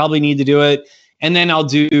this, and I probably need to do it. And then I'll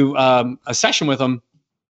do a session with them,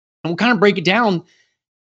 and we'll kind of break it down.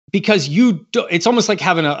 Because it's almost like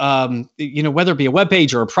having whether it be a web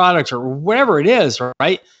page or a product or whatever it is,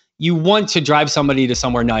 right? You want to drive somebody to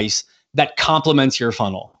somewhere nice that complements your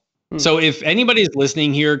funnel. So if anybody's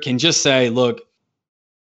listening here can just say, look,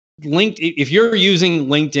 if you're using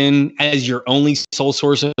LinkedIn as your only sole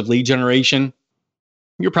source of lead generation,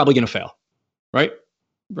 you're probably going to fail, right?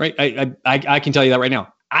 Right? I can tell you that right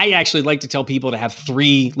now. I actually like to tell people to have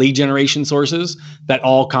 3 lead generation sources that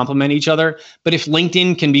all complement each other. But if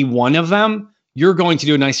LinkedIn can be one of them, you're going to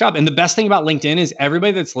do a nice job. And the best thing about LinkedIn is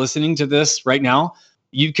everybody that's listening to this right now,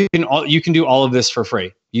 you can do all of this for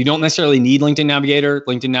free. You don't necessarily need LinkedIn Navigator.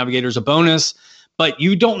 LinkedIn Navigator is a bonus, but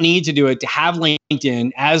you don't need to do it to have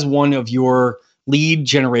LinkedIn as one of your lead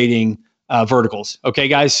generating verticals. Okay,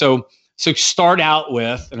 guys. So start out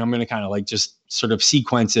with, and I'm going to kind of like just sort of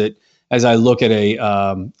sequence it as I look at a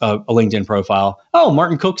LinkedIn profile. Oh,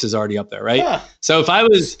 Martin Cooks is already up there, right? Yeah. So if I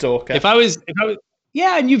was,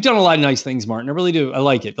 yeah, and you've done a lot of nice things, Martin. I really do. I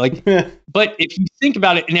like it. Like, but if you think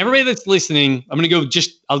about it, and everybody that's listening, I'm going to go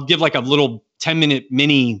I'll give like a little 10-minute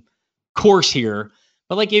mini course here.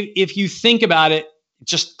 But like, if you think about it,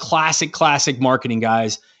 just classic marketing,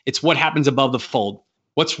 guys, it's what happens above the fold.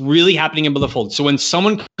 What's really happening above the fold. So when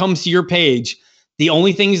someone comes to your page, the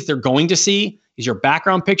only things they're going to see is your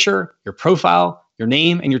background picture, your profile, your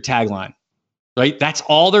name, and your tagline, right? That's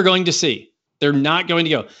all they're going to see. They're not going to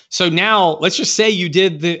go. So now let's just say you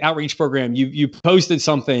did the outreach program. You posted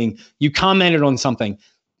something, you commented on something,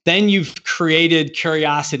 then you've created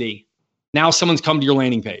curiosity. Now someone's come to your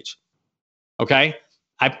landing page. Okay.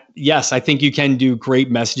 I think you can do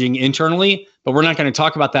great messaging internally, but we're not going to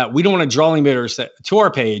talk about that. We don't want to draw visitors to our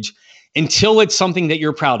page until it's something that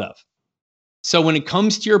you're proud of. So when it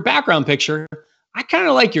comes to your background picture, I kind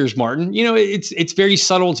of like yours, Martin. It's very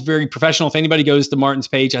subtle. It's very professional. If anybody goes to Martin's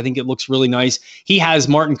page, I think it looks really nice. He has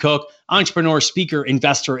Martin Cook, entrepreneur, speaker,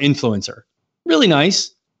 investor, influencer. Really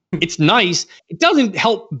nice. It's nice. It doesn't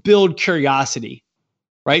help build curiosity,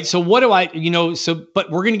 right? So what do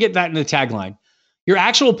but we're going to get that in the tagline. Your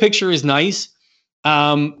actual picture is nice.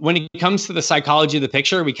 When it comes to the psychology of the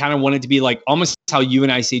picture, we kind of want it to be like almost how you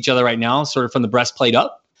and I see each other right now, sort of from the breastplate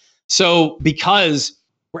up. So because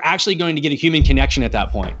we're actually going to get a human connection at that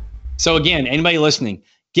point. So again, anybody listening,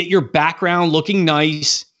 get your background looking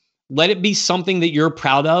nice. Let it be something that you're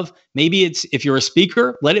proud of. Maybe it's, if you're a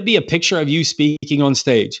speaker, let it be a picture of you speaking on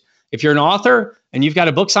stage. If you're an author and you've got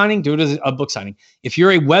a book signing, do it as a book signing. If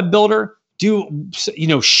you're a web builder,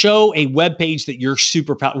 show a web page that you're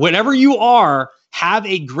super proud. Whatever you are, have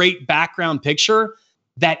a great background picture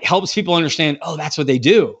that helps people understand, oh, that's what they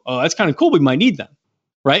do. Oh, that's kind of cool. We might need them,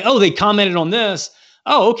 right? Oh, they commented on this.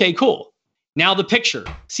 Oh, okay, cool. Now the picture.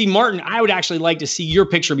 See, Martin, I would actually like to see your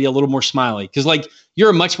picture be a little more smiley because like you're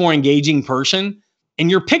a much more engaging person and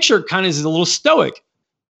your picture kind of is a little stoic.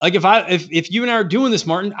 Like if you and I are doing this,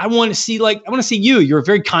 Martin, I want to see you. You're a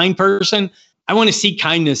very kind person. I want to see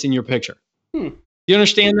kindness in your picture. You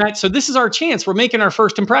understand that? So this is our chance. We're making our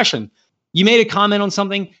first impression. You made a comment on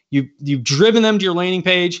something. You've driven them to your landing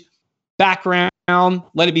page. Background.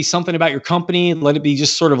 Let it be something about your company. Let it be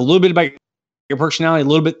just sort of a little bit about your personality, a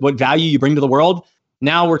little bit what value you bring to the world.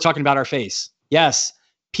 Now we're talking about our face. Yes,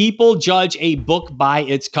 people judge a book by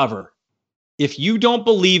its cover. If you don't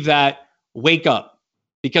believe that, wake up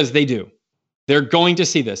because they do. They're going to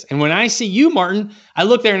see this. And when I see you, Martin, I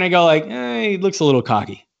look there and I go like, he looks a little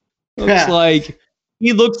cocky.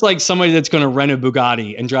 He looks like somebody that's going to rent a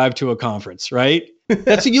Bugatti and drive to a conference, right?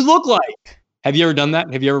 That's what you look like. Have you ever done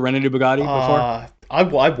that? Have you ever rented a Bugatti before? I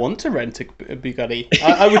want to rent a Bugatti.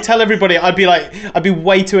 I would tell everybody, I'd be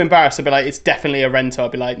way too embarrassed. I'd be like, it's definitely a rental.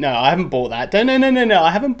 I'd be like, no, I haven't bought that. No, I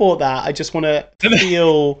haven't bought that. I just want to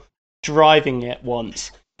feel driving it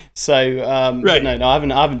once. So, right. No, I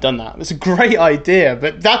haven't done that. It's a great idea,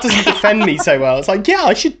 but that doesn't defend me so well. It's like, yeah,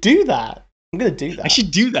 I should do that. I'm going to do that. I should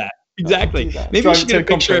do that. Exactly. Maybe you should get a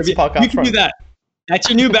picture of you. You can do that. That's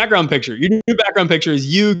your new background picture. Your new background picture is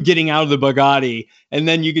you getting out of the Bugatti. And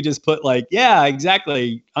then you could just put like, yeah,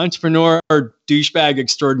 exactly. Entrepreneur or douchebag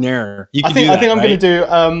extraordinaire. I think I'm going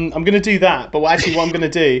to do that. But what I'm going to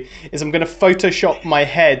do is I'm going to Photoshop my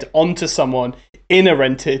head onto someone in a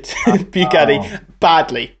rented Bugatti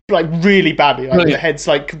badly, like really badly. Like the head's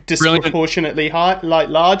like disproportionately high, like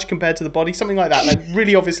large compared to the body, something like that. Like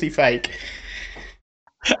really obviously fake.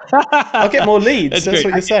 I'll get more leads. That's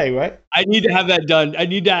what you say, right? I need to have that done.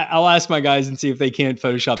 I'll ask my guys and see if they can't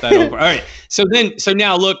Photoshop that over. All right. So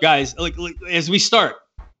now look, guys, look, as we start,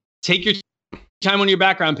 take your time on your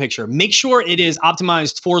background picture. Make sure it is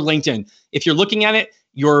optimized for LinkedIn. If you're looking at it,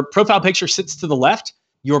 your profile picture sits to the left.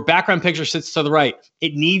 Your background picture sits to the right.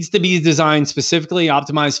 It needs to be designed specifically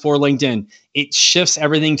optimized for LinkedIn. It shifts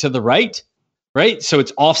everything to the right. Right? So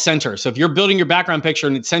it's off center. So if you're building your background picture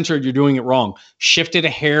and it's centered, you're doing it wrong. Shift it a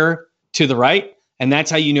hair to the right. And that's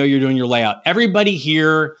how you know you're doing your layout. Everybody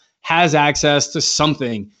here has access to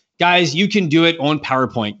something. Guys, you can do it on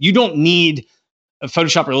PowerPoint. You don't need a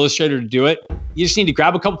Photoshop or Illustrator to do it. You just need to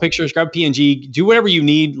grab a couple pictures, grab PNG, do whatever you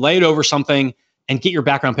need, lay it over something, and get your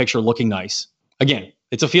background picture looking nice. Again,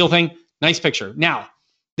 it's a feel thing. Nice picture. Now,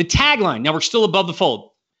 the tagline. Now we're still above the fold.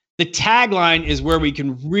 The tagline is where we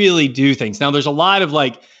can really do things. Now, there's a lot of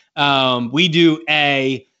like, we do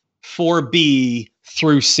A for B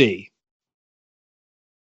through C.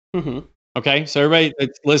 Mm-hmm. Okay, so everybody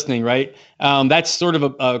that's listening, right? That's sort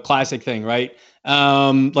of a classic thing, right?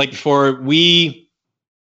 Like for we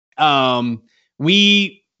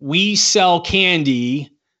sell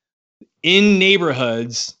candy in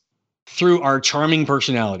neighborhoods through our charming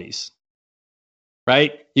personalities,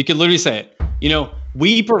 right? You could literally say it.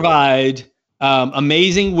 We provide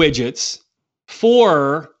amazing widgets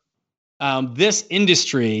for this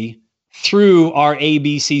industry through our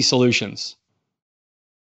ABC solutions.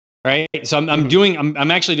 Right. So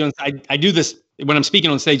I'm actually doing, I do this when I'm speaking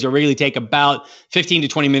on stage. I regularly take about 15 to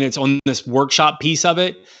 20 minutes on this workshop piece of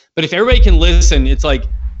it. But if everybody can listen, it's like,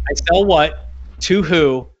 I sell what to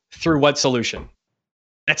who through what solution.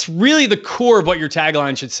 That's really the core of what your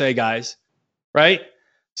tagline should say, guys. Right.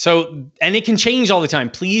 So, and it can change all the time.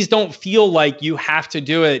 Please don't feel like you have to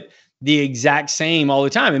do it the exact same all the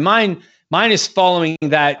time. And mine is following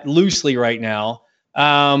that loosely right now.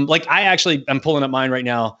 I'm pulling up mine right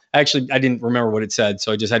now. Actually, I didn't remember what it said,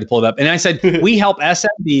 so I just had to pull it up. And I said, we help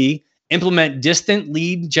SMB implement distant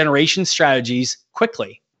lead generation strategies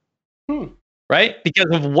quickly, right? Because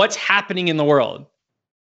of what's happening in the world.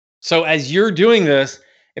 So as you're doing this,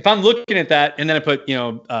 if I'm looking at that and then I put,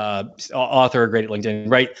 author great at LinkedIn,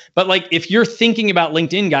 right? But like, if you're thinking about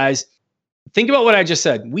LinkedIn, guys, think about what I just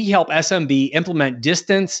said. We help SMB implement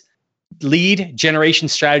distance lead generation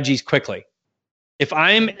strategies quickly. If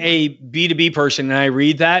I'm a B2B person and I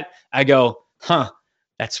read that, I go,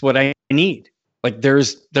 That's what I need. Like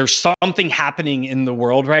there's something happening in the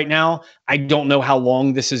world right now. I don't know how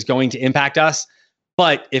long this is going to impact us,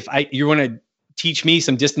 but if you want to teach me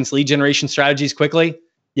some distance lead generation strategies quickly,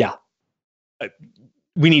 yeah,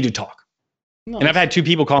 we need to talk. Nice. And I've had 2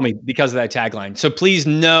 people call me because of that tagline. So please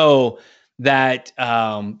know that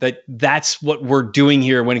that's what we're doing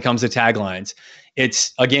here when it comes to taglines.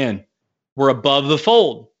 It's, again, we're above the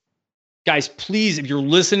fold. Guys, please, if you're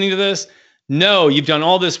listening to this, know you've done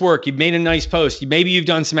all this work. You've made a nice post. Maybe you've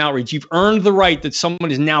done some outreach. You've earned the right that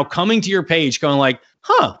someone is now coming to your page going like,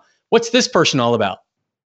 what's this person all about?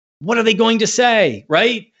 What are they going to say,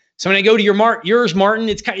 right? So when I go to yours, Martin,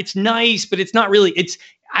 it's nice, but it's not really,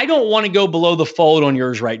 I don't want to go below the fold on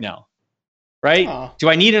yours right now, right? Do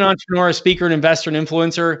I need an entrepreneur, a speaker, an investor, an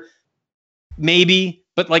influencer? Maybe,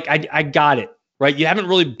 but like I got it, right? You haven't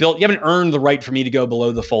earned the right for me to go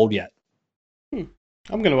below the fold yet.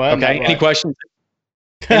 I'm going to earn that right. Any questions?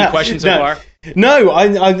 Any questions so far? No,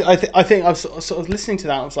 I think I was sort of listening to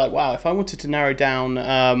that. I was like, wow, if I wanted to narrow down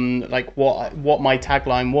like what my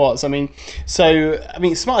tagline was, I mean,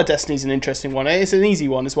 Smarter Destiny is an interesting one. It's an easy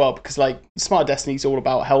one as well because like Smarter Destiny is all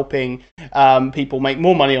about helping people make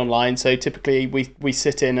more money online. So typically we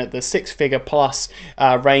sit in at the 6-figure plus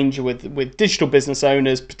range with digital business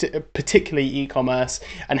owners, particularly e-commerce,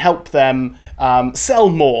 and help them sell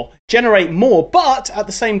more, generate more, but at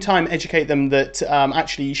the same time educate them that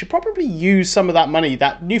actually you should probably use some of that money,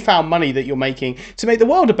 that newfound money that you're making, to make the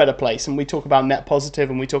world a better place. And we talk about net positive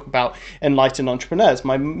and we talk about enlightened entrepreneurs.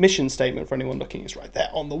 My mission statement for anyone looking is right there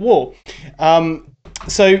on the wall.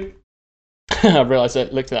 So I realized I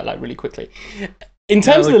looked at that like really quickly. In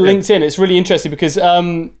terms of the LinkedIn, it's really interesting because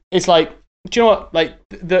it's like, do you know what?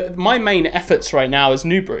 Like my main efforts right now is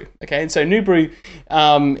New Brew. Okay, and so New Brew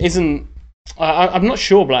isn't. I'm not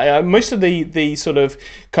sure, but most of the sort of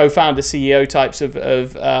co-founder, CEO types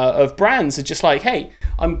of brands are just like, hey,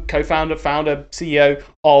 I'm co-founder, founder, CEO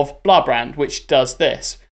of blah brand, which does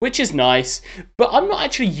this, which is nice, but I'm not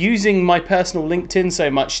actually using my personal LinkedIn so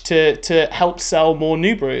much to help sell more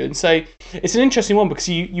New Brew. And so it's an interesting one because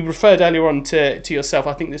you referred earlier on to yourself,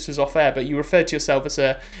 I think this was off air, but you referred to yourself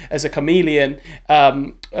as a chameleon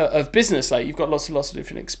of business. Like you've got lots of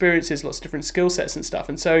different experiences, lots of different skill sets and stuff.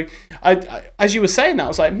 And so I as you were saying that, I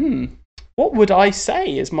was like, what would I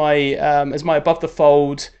say as my above the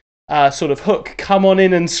fold sort of hook? Come on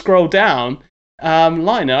in and scroll down.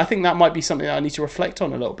 Line, and I think that might be something that I need to reflect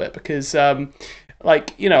on a little bit because,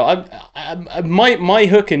 like, you know, my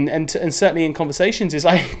hook and certainly in conversations is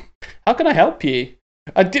like, how can I help you?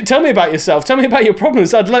 Tell me about yourself. Tell me about your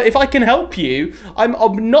problems. If I can help you, I'm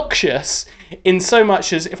obnoxious in so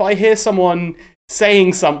much as if I hear someone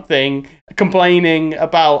saying something, complaining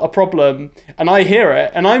about a problem, and I hear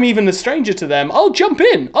it, and I'm even a stranger to them, I'll jump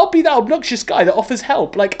in. I'll be that obnoxious guy that offers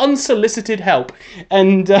help, like unsolicited help.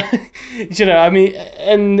 And, you know, I mean,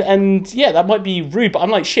 and yeah, that might be rude, but I'm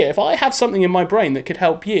like, shit, if I have something in my brain that could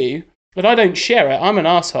help you, but I don't share it, I'm an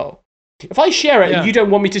asshole. If I share it and you don't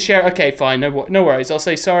want me to share it, okay, fine, no worries. I'll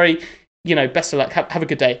say, sorry, you know, best of luck, have a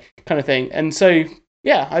good day, kind of thing. And so,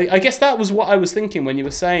 yeah, I guess that was what I was thinking when you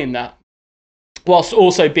were saying that. Whilst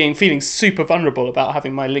also feeling super vulnerable about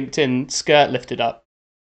having my LinkedIn skirt lifted up.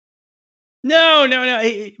 No.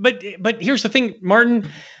 But here's the thing, Martin.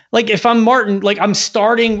 Like if I'm Martin, like I'm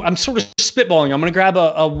sort of spitballing. I'm gonna grab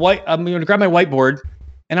I'm gonna grab my whiteboard,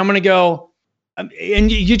 and I'm gonna go.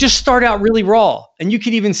 And you just start out really raw, and you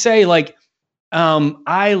could even say like,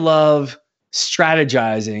 I love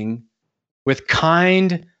strategizing with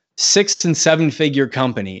kind 6- and 7-figure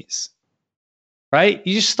companies. Right?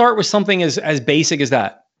 You just start with something as basic as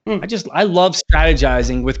that. I love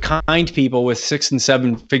strategizing with kind people with 6- and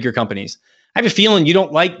 7-figure companies. I have a feeling you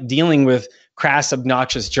don't like dealing with crass,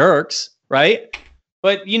 obnoxious jerks, right?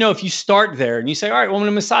 But you know, if you start there and you say, all right, well, I'm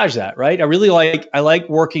going to massage that, right? I like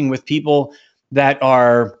working with people that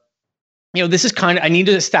are, you know, this is I need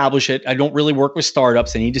to establish it. I don't really work with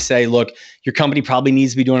startups. I need to say, look, your company probably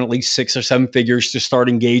needs to be doing at least 6 or 7 figures to start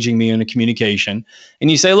engaging me in a communication. And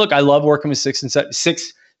you say, look, I love working with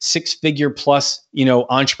 6-figure plus, you know,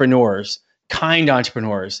 entrepreneurs, kind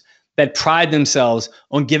entrepreneurs that pride themselves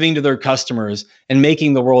on giving to their customers and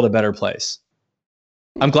making the world a better place.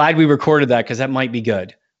 I'm glad we recorded that because that might be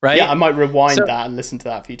good, right? Yeah, I might rewind that and listen to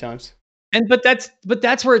that a few times. But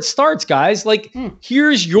that's where it starts, guys. Like,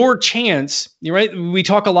 here's your chance, right? We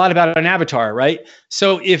talk a lot about an avatar, right?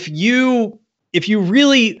 So if you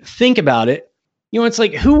really think about it, you know, it's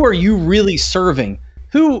like, who are you really serving?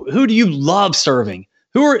 Who do you love serving?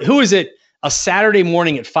 Who is it a Saturday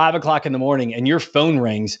morning at 5 o'clock in the morning and your phone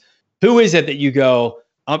rings? Who is it that you go,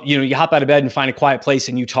 you hop out of bed and find a quiet place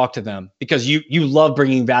and you talk to them because you love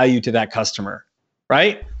bringing value to that customer,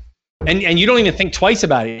 right? And you don't even think twice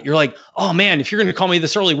about it. You're like, oh man, if you're going to call me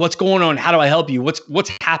this early, what's going on? How do I help you?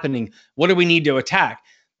 What's happening? What do we need to attack?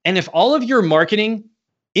 And if all of your marketing,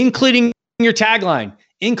 including your tagline,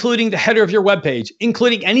 including the header of your webpage,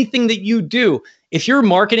 including anything that you do, if your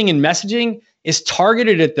marketing and messaging is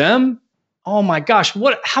targeted at them, oh my gosh,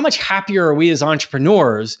 how much happier are we as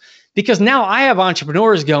entrepreneurs? Because now I have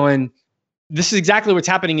entrepreneurs going, this is exactly what's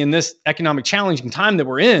happening in this economic challenging time that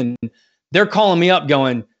we're in. They're calling me up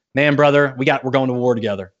going, man, brother, we're going to war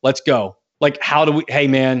together. Let's go. Like, hey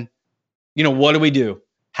man, what do we do?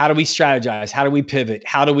 How do we strategize? How do we pivot?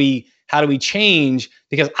 How do we change?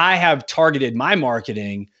 Because I have targeted my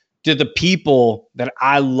marketing to the people that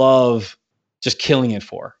I love just killing it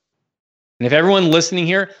for. And if everyone listening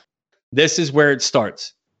here, this is where it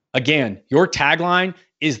starts. Again, your tagline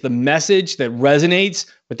is the message that resonates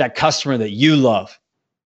with that customer that you love.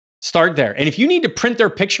 Start there. And if you need to print their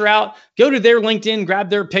picture out, go to their LinkedIn,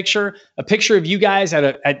 grab their picture, a picture of you guys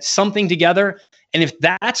at something together. And if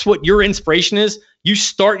that's what your inspiration is, you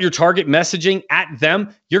start your target messaging at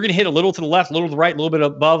them. You're going to hit a little to the left, a little to the right, a little bit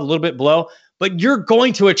above, a little bit below, but you're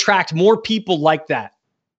going to attract more people like that.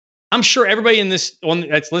 I'm sure everybody in this one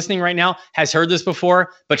that's listening right now has heard this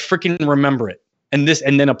before, but freaking remember it and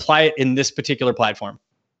then apply it in this particular platform.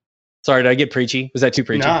 Sorry, did I get preachy? Was that too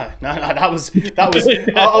preachy? No. That was.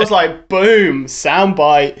 I was like, boom,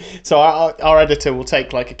 soundbite. So our editor will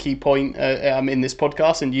take like a key point in this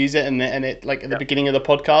podcast and use it, and it like at the beginning of the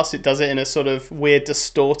podcast, it does it in a sort of weird,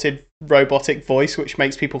 distorted, robotic voice, which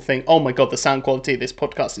makes people think, oh my god, the sound quality of this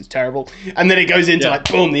podcast is terrible. And then it goes into like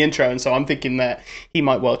boom, the intro, and so I'm thinking that he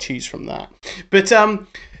might well choose from that. But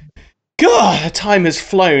God, the time has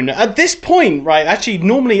flown. At this point, right? Actually,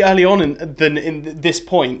 normally early on in this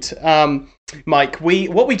point, Mike,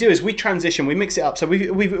 what we do is we transition, we mix it up. So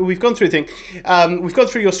we've gone through the thing. We've gone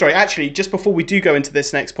through your story. Actually, just before we do go into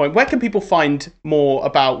this next point, where can people find more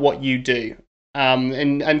about what you do?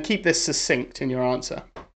 And keep this succinct in your answer.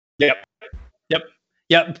 Yep.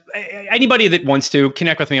 Anybody that wants to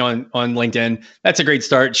connect with me on LinkedIn, that's a great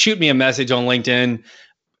start. Shoot me a message on LinkedIn.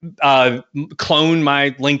 Clone my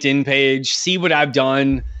LinkedIn page, see what I've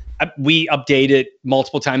done. We update it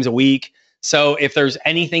multiple times a week. So if there's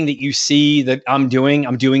anything that you see that I'm doing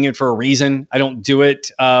it for a reason. I don't do it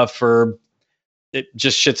for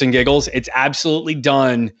just shits and giggles. It's absolutely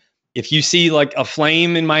done. If you see like a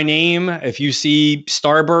flame in my name, if you see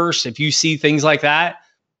starburst, if you see things like that,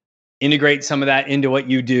 integrate some of that into what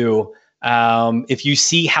you do. If you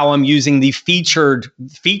see how I'm using the featured's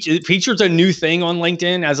a new thing on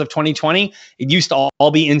LinkedIn as of 2020. It used to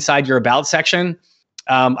all be inside your about section.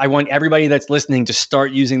 I want everybody that's listening to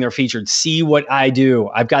start using their featured. See what I do.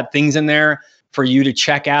 I've got things in there for you to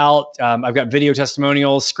check out. I've got video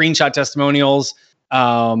testimonials, screenshot testimonials.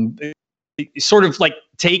 Sort of like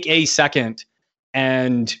take a second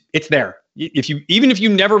and it's there. Even if you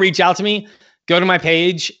never reach out to me, go to my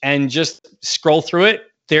page and just scroll through it.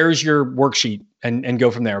 There's your worksheet and go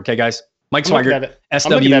from there. Okay, guys? Mike Swigart,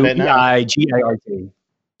 SWEIGART.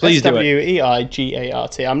 Please do it.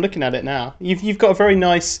 SWEIGART. I'm looking at it now. You've got a very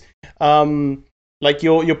nice, like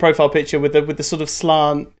your profile picture with the sort of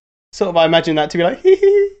slant. Sort of, I imagine that to be like,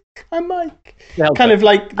 I'm Mike. Kind of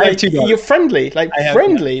like you're friendly, like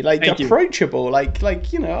approachable,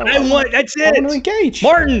 like you know. That's it. I want to engage.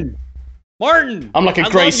 Martin. I'm like a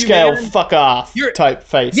grayscale fuck off type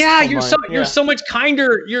face. Yeah, you're so much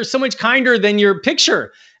kinder. You're so much kinder than your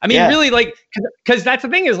picture. I mean, really, like, because that's the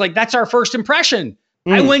thing is like that's our first impression.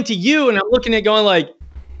 I went to you and I'm looking at going like,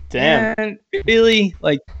 damn, man, really?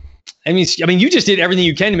 Like, I mean, you just did everything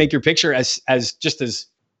you can to make your picture as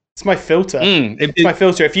It's my filter. It's my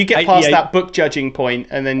filter. If you get past that book judging point,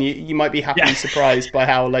 and then you might be happily surprised by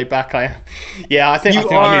how laid back I am. Yeah, I think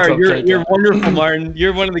you're wonderful, Martin.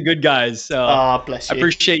 You're one of the good guys. So bless you.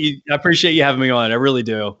 I appreciate you having me on. I really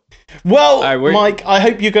do. Well, Mike, I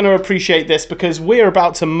hope you're going to appreciate this because we're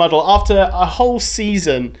about to muddle after a whole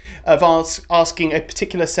season of asking a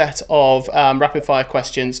particular set of rapid fire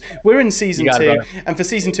questions. We're in season 2, and for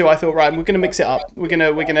season 2, I thought, right, we're going to mix it up. We're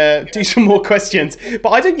gonna do some more questions, but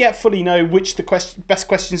I don't yet fully know which the best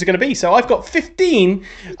questions are going to be. So I've got 15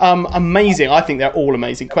 amazing. I think they're all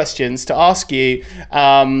amazing questions to ask you.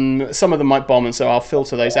 Some of them might bomb, and so I'll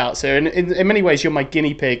filter those out. So in many ways, you're my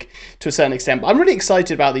guinea pig to a certain extent. But I'm really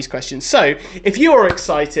excited about these questions. So if you are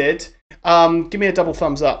excited, give me a double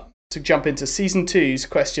thumbs up to jump into season 2's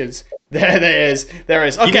questions. There is.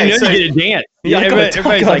 Okay, so you did a dance. Yeah,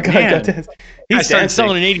 everybody's like, man, he's dancing.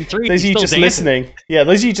 Selling in '83. Those of you just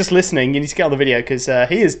listening, you need to get on the video because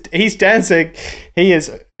he's dancing. He's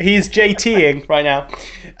JTing right now,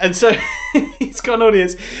 and so he's got an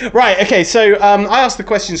audience. Right. Okay. So I asked the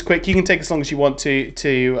questions quick. You can take as long as you want to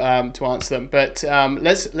answer them. But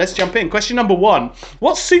let's jump in. Question number 1: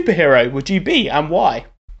 what superhero would you be and why?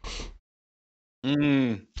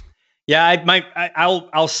 Yeah,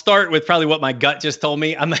 I'll start with probably what my gut just told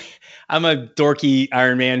me. I'm a dorky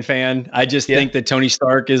Iron Man fan. I just think that Tony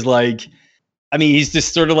Stark is like, I mean, he's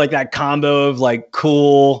just sort of like that combo of like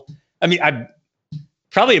cool. I mean, I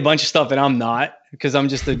probably a bunch of stuff that I'm not because I'm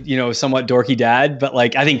just a somewhat dorky dad. But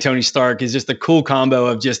like, I think Tony Stark is just a cool combo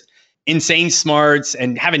of just insane smarts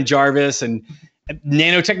and having Jarvis and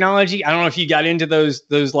nanotechnology. I don't know if you got into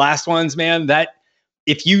those last ones, man. That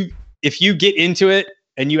if you get into it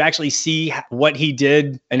and you actually see what he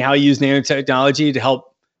did and how he used nanotechnology to help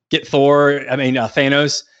get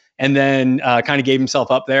Thanos, and then kind of gave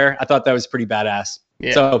himself up there. I thought that was pretty badass.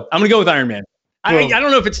 Yeah. So I'm going to go with Iron Man. Cool. I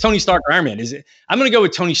don't know if it's Tony Stark or Iron Man. Is it? I'm going to go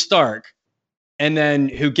with Tony Stark, and then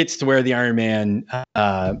who gets to wear the Iron Man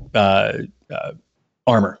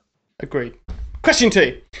armor. Agreed. Question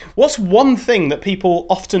 2. What's one thing that people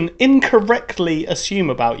often incorrectly assume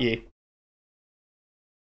about you?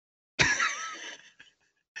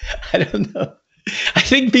 I don't know. I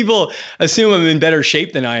think people assume I'm in better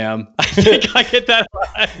shape than I am. I think I get that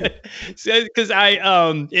because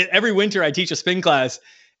every winter I teach a spin class,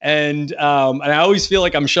 and I always feel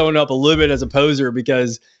like I'm showing up a little bit as a poser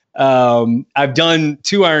because I've done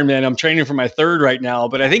 2 Ironman. I'm training for my 3rd right now,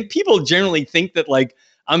 but I think people generally think that like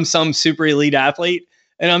I'm some super elite athlete,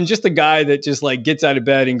 and I'm just a guy that just like gets out of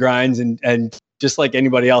bed and grinds and just like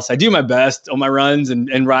anybody else. I do my best on my runs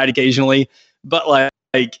and ride occasionally, but like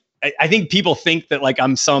I think people think that like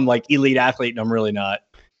I'm some like elite athlete, and I'm really not.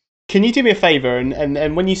 Can you do me a favor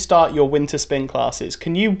and when you start your winter spin classes,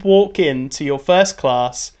 can you walk into your first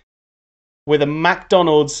class with a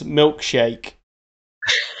McDonald's milkshake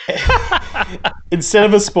instead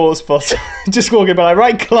of a sports bottle? Just walk in by like,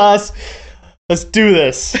 right, class, let's do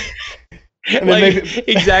this. And then like,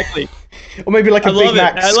 exactly. Or maybe like a Big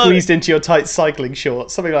Mac squeezed into your tight cycling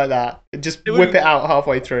shorts, something like that. Just whip it out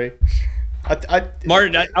halfway through.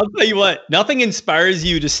 Martin, I'll tell you what, nothing inspires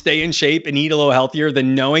you to stay in shape and eat a little healthier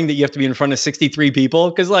than knowing that you have to be in front of 63 people.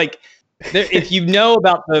 Because like, if you know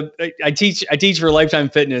about I teach for Lifetime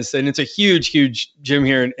Fitness, and it's a huge gym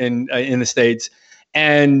here in the States.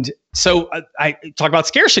 And so I talk about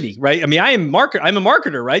scarcity, right? I mean, I'm a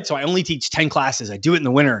marketer, right? So I only teach 10 classes. I do it in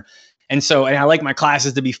the winter. And I like my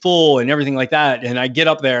classes to be full and everything like that. And I get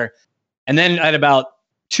up there, and then at about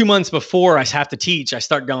 2 months before I have to teach, I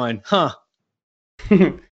start going, I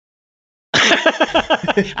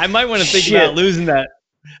might want to think about losing that.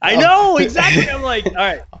 I know, exactly. I'm like, all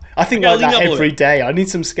right. I think like that every day. I need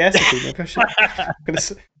some scarcity.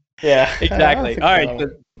 Yeah. Exactly. All right.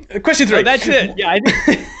 Question 3. So that's it.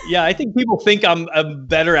 Yeah, I think people think I'm a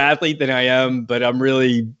better athlete than I am, but I'm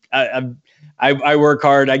really, I work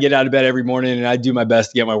hard. I get out of bed every morning, and I do my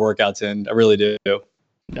best to get my workouts in. I really do.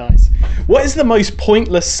 Nice. What is the most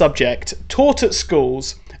pointless subject taught at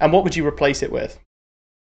schools, and what would you replace it with?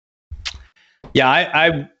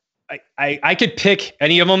 Yeah, I could pick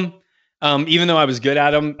any of them, even though I was good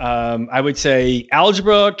at them. I would say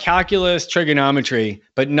algebra, calculus, trigonometry,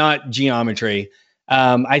 but not geometry.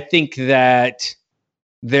 I think that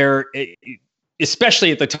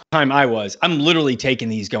especially at the time I'm literally taking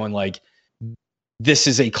these going like, this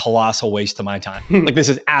is a colossal waste of my time. Like, this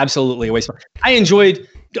is absolutely a waste of my time.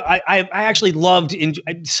 I actually loved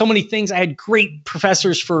so many things. I had great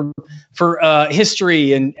professors for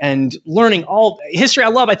history and learning all history. I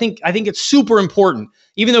love. I think it's super important,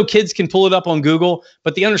 even though kids can pull it up on Google.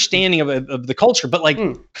 But the understanding of the culture. But like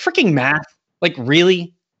freaking math, like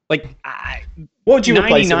really, like what would you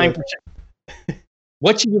replace 99%?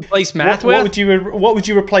 What you replace math with? What would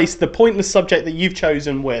you replace the pointless subject that you've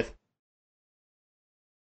chosen with?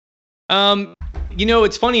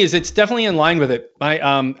 It's funny is it's definitely in line with it.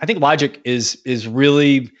 I think logic is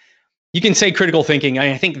really, you can say critical thinking.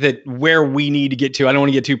 I think that where we need to get to, I don't want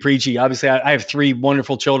to get too preachy. Obviously I have 3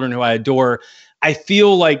 wonderful children who I adore. I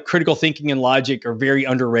feel like critical thinking and logic are very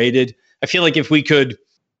underrated. I feel like if we could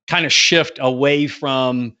kind of shift away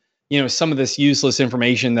from, some of this useless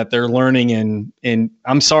information that they're learning. And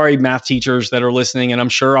I'm sorry, math teachers that are listening, and I'm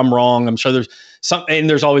sure I'm wrong. I'm sure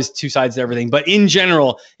there's always two sides to everything. But in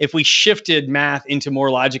general, if we shifted math into more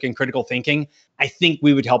logic and critical thinking, I think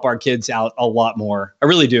we would help our kids out a lot more. I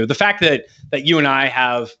really do. The fact that you and I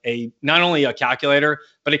have not only a calculator,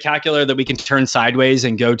 but a calculator that we can turn sideways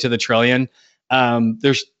and go to the trillion.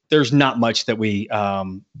 There's not much that we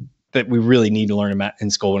really need to learn in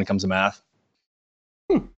school when it comes to math.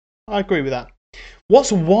 I agree with that.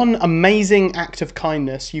 What's one amazing act of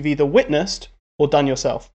kindness you've either witnessed or done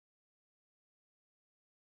yourself?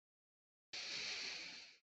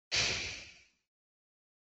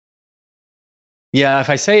 Yeah, if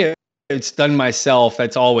I say it's done myself,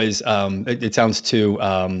 that's always it sounds too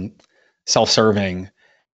self-serving.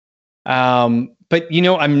 But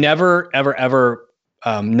I'm never ever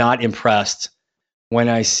not impressed when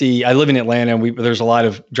I live in Atlanta. There's a lot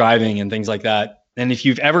of driving and things like that. And if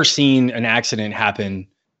you've ever seen an accident happen,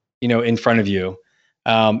 in front of you,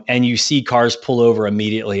 and you see cars pull over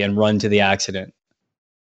immediately and run to the accident,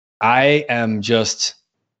 I'm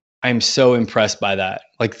so impressed by that.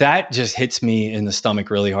 Like, that just hits me in the stomach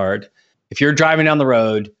really hard. If you're driving down the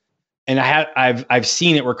road, and I've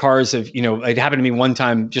seen it where cars have, it happened to me one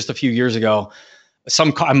time just a few years ago.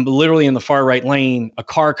 I'm literally in the far right lane. A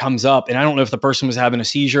car comes up, and I don't know if the person was having a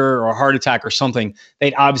seizure or a heart attack or something.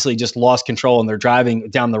 They'd obviously just lost control, and they're driving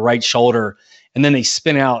down the right shoulder, and then they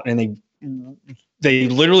spin out and they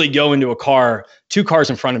literally go into two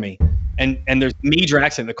cars in front of me, and there's a major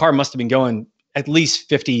accident. The car must have been going at least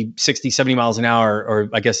 50, 60, 70 miles an hour, or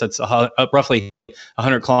I guess that's roughly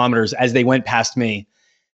 100 kilometers as they went past me.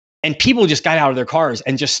 And people just got out of their cars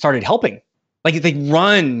and just started helping. Like, they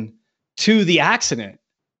run to the accident.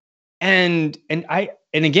 And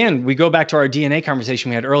again, we go back to our DNA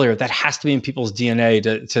conversation we had earlier. That has to be in people's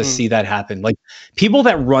DNA to see that happen. Like, people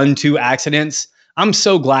that run to accidents, I'm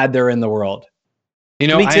so glad they're in the world. I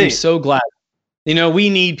am so glad. We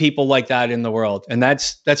need people like that in the world, and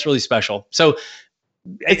that's really special. So,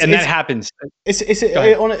 that happens. It's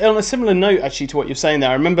on a similar note, actually, to what you're saying there.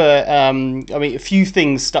 I remember, a few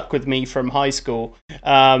things stuck with me from high school,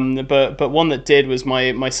 but one that did was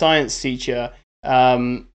my science teacher,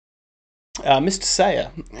 Mr.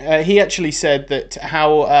 Sayer. He actually said that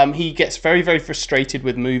how he gets very, very frustrated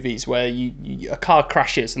with movies where a car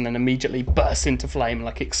crashes and then immediately bursts into flame,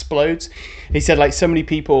 like explodes. He said, like, so many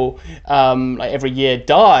people like every year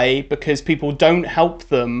die because people don't help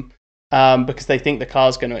them. Because they think the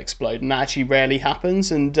car's going to explode, and that actually rarely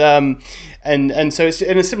happens. And so it's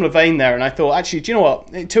in a similar vein there. And I thought, actually, do you know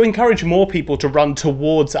what? To encourage more people to run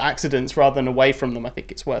towards accidents rather than away from them, I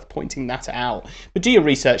think it's worth pointing that out. But do your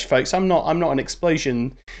research, folks. I'm not an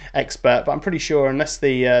explosion expert, but I'm pretty sure unless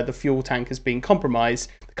the fuel tank has been compromised,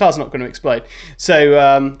 the car's not going to explode.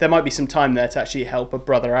 So there might be some time there to actually help a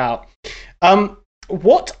brother out.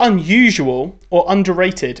 What unusual or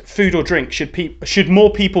underrated food or drink should more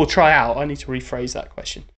people try out? I need to rephrase that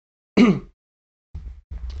question. You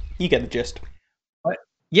get the gist.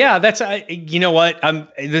 Yeah, that's you know what?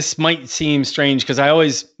 This might seem strange because I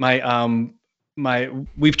always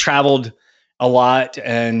we've traveled a lot,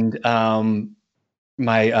 and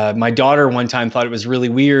my daughter one time thought it was really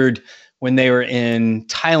weird when they were in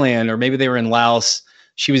Thailand, or maybe they were in Laos.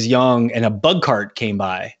 She was young, and a bug cart came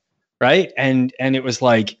by. Right. And it was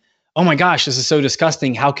like, oh my gosh, this is so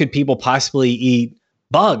disgusting. How could people possibly eat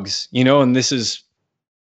bugs? And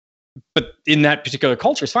but in that particular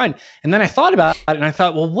culture, it's fine. And then I thought about it, and I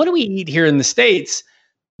thought, well, what do we eat here in the States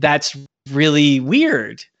that's really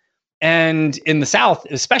weird? And in the South,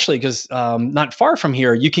 especially, because not far from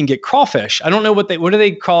here, you can get crawfish. I don't know what do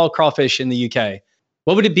they call crawfish in the UK?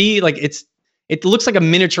 What would it be? Like, it looks like a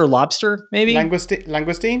miniature lobster, maybe?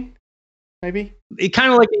 Langoustine? Maybe it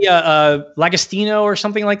kind of like a Lagostino or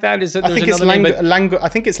something like that. Is it? I think it's I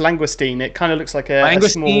think it's langoustine. It kind of looks like a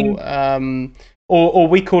small, or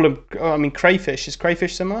we call them. Crayfish. Is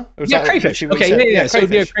crayfish similar? Yeah, crayfish. Okay, yeah. So it'd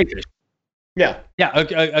be a crayfish. Yeah,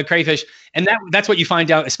 a crayfish, and that's what you find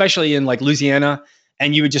out, especially in like Louisiana.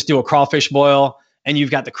 And you would just do a crawfish boil, and you've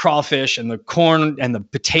got the crawfish and the corn and the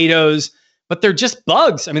potatoes, but they're just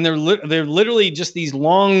bugs. I mean, they're literally just these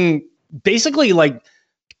long, basically like.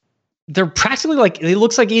 They're practically like, it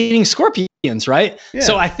looks like eating scorpions, right? Yeah.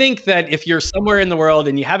 So I think that if you're somewhere in the world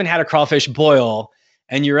and you haven't had a crawfish boil,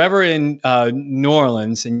 and you're ever in New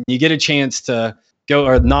Orleans and you get a chance to go,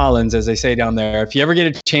 or Nolans, as they say down there, if you ever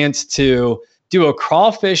get a chance to do a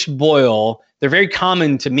crawfish boil, they're very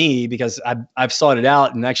common to me because I've sought it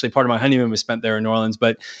out, and actually part of my honeymoon was spent there in New Orleans.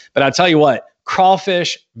 But I'll tell you what,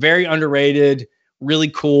 crawfish, very underrated, really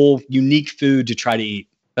cool, unique food to try to eat.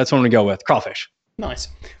 That's what I'm gonna go with, crawfish. Nice.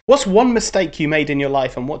 What's one mistake you made in your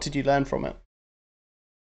life, and what did you learn from it?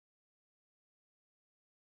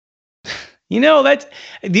 That's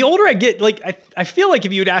the older I get, like, I feel like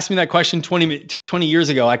if you had asked me that question 20 years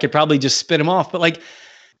ago, I could probably just spit them off. But like,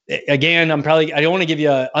 again, I don't want to give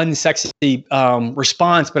you an unsexy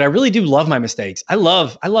response, but I really do love my mistakes. I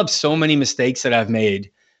love so many mistakes that I've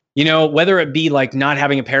made, whether it be like not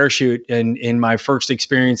having a parachute in my first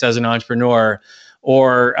experience as an entrepreneur,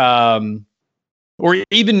 or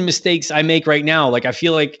even mistakes I make right now. Like, I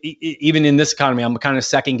feel like even in this economy, I'm kind of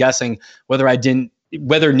second guessing whether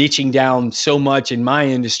niching down so much in my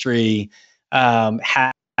industry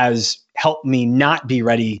has helped me not be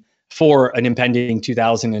ready for an impending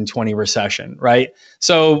 2020 recession. Right.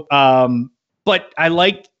 So, but I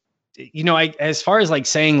like, as far as like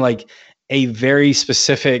saying like a very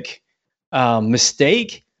specific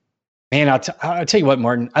mistake, man, I'll tell you what,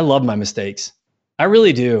 Martin, I love my mistakes. I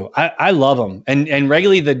really do. I love them. And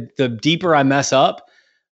regularly the deeper I mess up,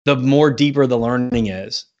 the more deeper the learning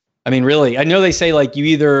is. I mean, really, I know they say like you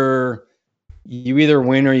either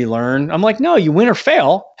win or you learn. I'm like, no, you win or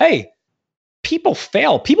fail. Hey, people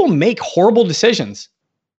fail. People make horrible decisions.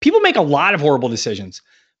 People make a lot of horrible decisions,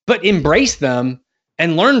 but embrace them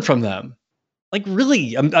and learn from them. Like,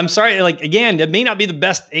 really, I'm sorry. Like, again, that may not be the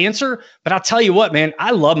best answer, but I'll tell you what, man,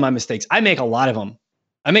 I love my mistakes. I make a lot of them.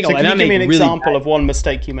 Can you give me an example of one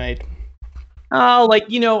mistake you made? Oh, like,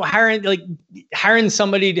 hiring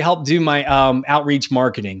somebody to help do my outreach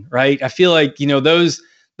marketing, right? I feel like, those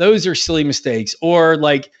are silly mistakes. Or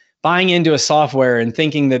like buying into a software and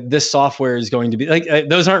thinking that this software is going to be like,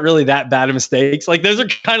 those aren't really that bad of mistakes. Like, those are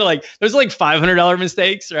kind of like, those are like $500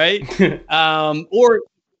 mistakes, right?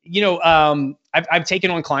 I've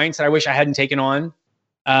taken on clients that I wish I hadn't taken on.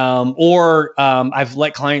 I've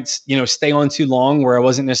let clients, stay on too long where I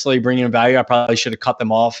wasn't necessarily bringing them value. I probably should have cut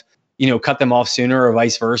them off sooner, or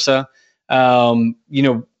vice versa.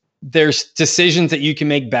 There's decisions that you can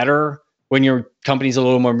make better when your company's a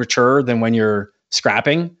little more mature than when you're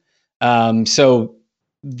scrapping. So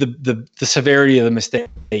the severity of the mistake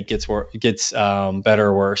gets better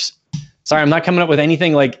or worse. Sorry, I'm not coming up with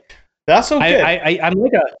anything like that's okay. I'm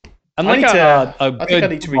like a I think I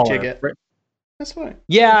need to rejig it. Right? That's fine.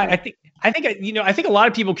 Yeah, I think a lot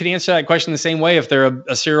of people could answer that question the same way if they're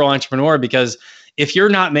a serial entrepreneur, because if you're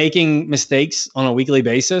not making mistakes on a weekly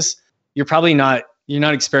basis, you're not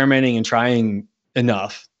experimenting and trying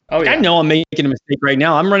enough. Oh, yeah. I know I'm making a mistake right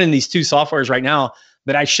now. I'm running these two softwares right now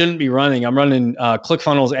that I shouldn't be running. I'm running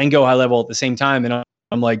ClickFunnels and Go High Level at the same time. And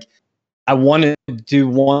I'm like, I want to do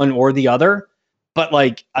one or the other, but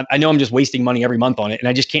like, I know I'm just wasting money every month on it. And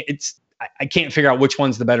I just can't, I can't figure out which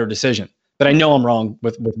one's the better decision, but I know I'm wrong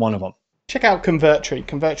with one of them. Check out Convertri.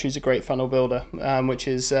 Convertri is a great funnel builder, which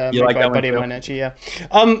is made like by a buddy of mine, actually. Yeah.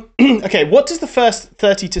 Okay. What does the first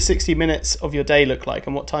 30 to 60 minutes of your day look like,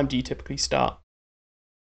 and what time do you typically start?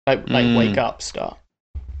 Like wake up, start.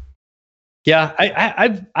 Yeah,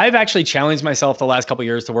 I've actually challenged myself the last couple of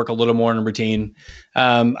years to work a little more in a routine.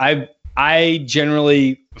 I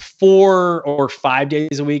generally 4 or 5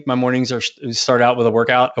 days a week, my mornings start out with a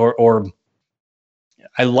workout, or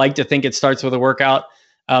I like to think it starts with a workout.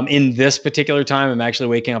 In this particular time, I'm actually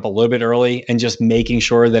waking up a little bit early and just making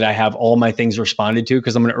sure that I have all my things responded to,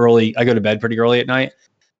 because I go to bed pretty early at night.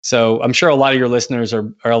 So I'm sure a lot of your listeners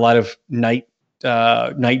are a lot of night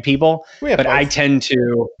people, but both. I tend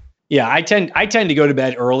to go to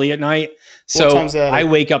bed early at night. So I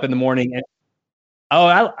wake up in the morning and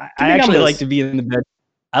I actually like to be in the bed.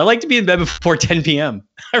 I like to be in bed before 10 p.m.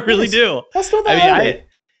 I really do. That's not that early.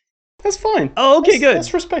 That's fine. Oh, okay, good.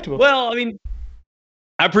 That's respectable. Well, I mean,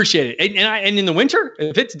 I appreciate it. And in the winter,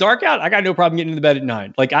 if it's dark out, I got no problem getting into bed at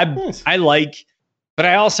 9. Like but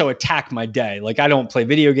I also attack my day. Like, I don't play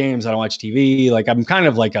video games. I don't watch TV. Like, I'm kind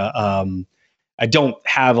of like I don't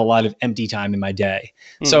have a lot of empty time in my day.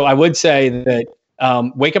 So I would say that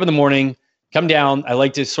wake up in the morning, come down. I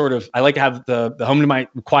like to have the home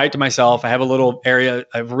quiet to myself. I have a little area.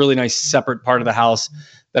 I have a really nice separate part of the house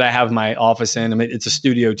that I have my office in. I mean, it's a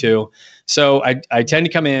studio too. So I tend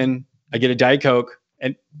to come in, I get a Diet Coke.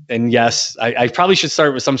 And yes, I probably should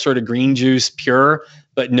start with some sort of green juice pure,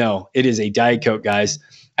 but no, it is a Diet Coke, guys.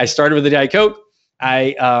 I started with a Diet Coke.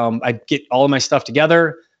 I get all of my stuff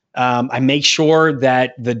together. I make sure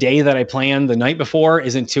that the day that I plan the night before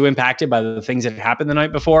isn't too impacted by the things that happened the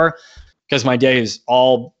night before, because my day is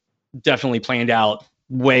all definitely planned out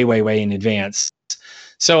way, way, way in advance.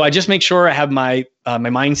 So I just make sure I have my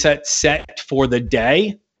mindset set for the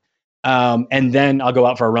day. And then I'll go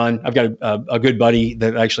out for a run. I've got a good buddy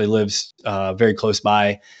that actually lives very close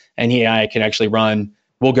by, and he and I can actually run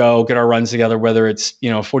we'll go get our runs together, whether it's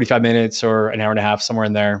 45 minutes or an hour and a half, somewhere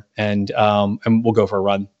in there, and we'll go for a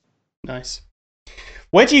run. Nice.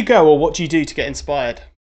 Where do you go, or what do you do to get inspired?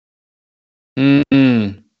 I'm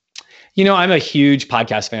a huge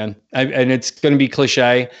podcast fan, and it's going to be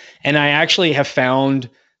cliche. And I actually have found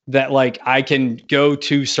that like I can go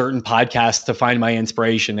to certain podcasts to find my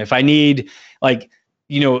inspiration. If I need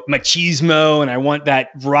machismo and I want that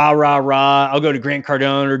rah, rah, rah, I'll go to Grant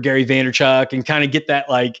Cardone or Gary Vaynerchuk and kind of get that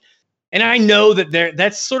and I know that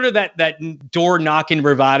that's sort of that door knocking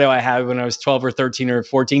bravado I had when I was 12 or 13 or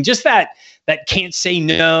 14, just that can't say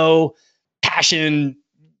no, passion,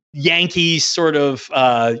 Yankees sort of,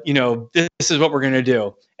 this is what we're going to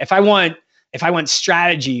do. If I want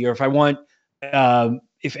strategy, or if I want,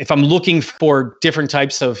 if I'm looking for different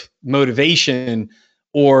types of motivation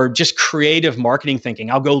or just creative marketing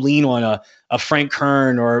thinking, I'll go lean on a Frank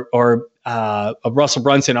Kern or a Russell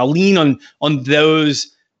Brunson. I'll lean on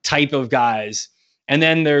those type of guys. And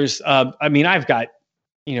then there's, I've got,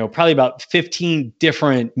 probably about 15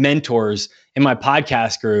 different mentors in my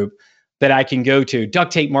podcast group that I can go to.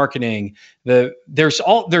 Duct Tape Marketing. There's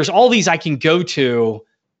all these I can go to,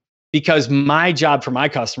 because my job for my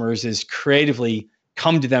customers is creatively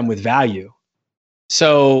come to them with value.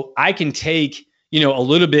 So I can take, a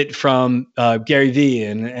little bit from Gary Vee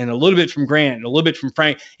and a little bit from Grant and a little bit from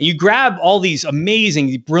Frank, and you grab all these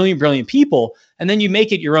amazing, brilliant people, and then you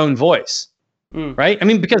make it your own voice. Right? I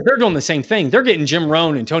mean, because they're doing the same thing. They're getting Jim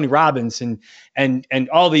Rohn and Tony Robbins and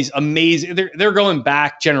all these amazing, they're going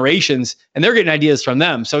back generations and they're getting ideas from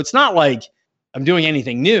them. So it's not like I'm doing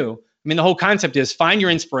anything new. I mean, the whole concept is find your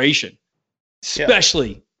inspiration,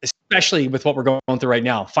 especially with what we're going through right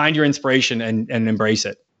now. Find your inspiration and embrace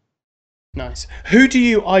it. Nice. Who do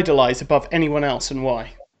you idolize above anyone else, and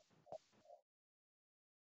why?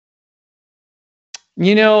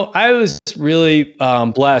 I was really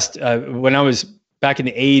blessed when I was back in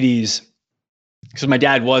the 80s, because my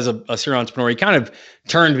dad was a serial entrepreneur. He kind of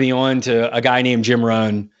turned me on to a guy named Jim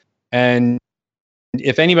Rohn. And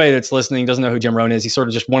if anybody that's listening doesn't know who Jim Rohn is, he's sort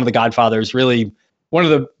of just one of the godfathers, really one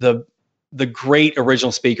of the great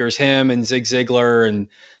original speakers, him and Zig Ziglar, and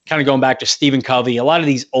kind of going back to Stephen Covey, a lot of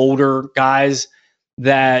these older guys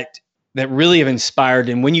that really have inspired.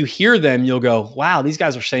 And when you hear them, you'll go, wow, these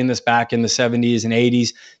guys are saying this back in the 70s and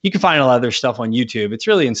 80s. You can find a lot of their stuff on YouTube. It's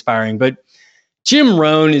really inspiring. But Jim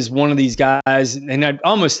Rohn is one of these guys, and I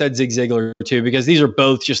almost said Zig Ziglar too, because these are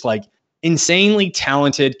both just like insanely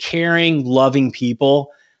talented, caring, loving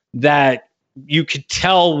people that you could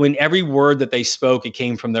tell when every word that they spoke, it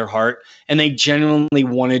came from their heart, and they genuinely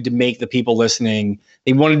wanted to make the people listening,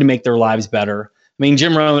 they wanted to make their lives better. I mean,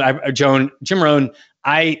 Jim Rohn,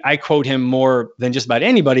 I quote him more than just about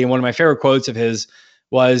anybody. And one of my favorite quotes of his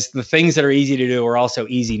was, the things that are easy to do are also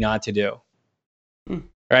easy not to do.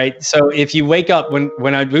 Right. So if you wake up,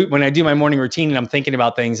 when I do my morning routine and I'm thinking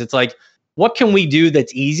about things, it's like, what can we do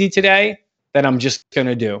that's easy today that I'm just going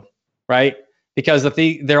to do? Right. Because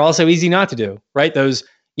they're also easy not to do. Right. Those,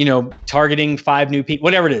 targeting 5 new people,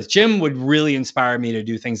 whatever it is. Jim would really inspire me to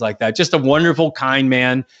do things like that. Just a wonderful, kind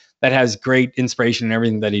man that has great inspiration in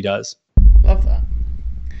everything that he does. Love that.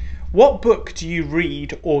 What book do you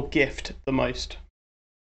read or gift the most?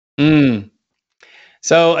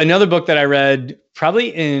 So another book that I read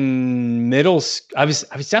probably in middle school, I was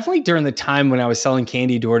definitely during the time when I was selling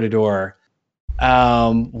candy door to door.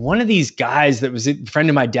 One of these guys that was a friend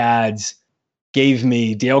of my dad's gave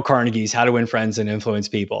me Dale Carnegie's How to Win Friends and Influence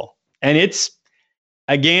People. And it's,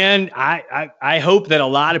 again, I hope that a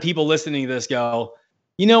lot of people listening to this go,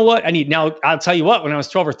 you know what I need? Now, I'll tell you what, when I was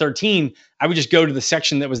 12 or 13, I would just go to the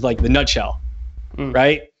section that was like the nutshell,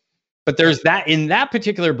 right? But there's that, in that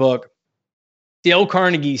particular book, Dale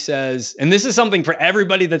Carnegie says, and this is something for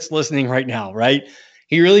everybody that's listening right now, right?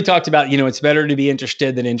 He really talked about, it's better to be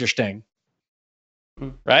interested than interesting,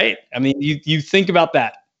 right? I mean, you think about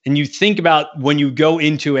that, and you think about when you go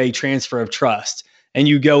into a transfer of trust and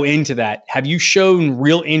you go into that, have you shown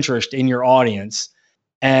real interest in your audience?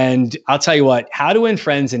 And I'll tell you what, How to Win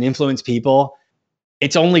Friends and Influence People,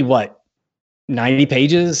 it's only 90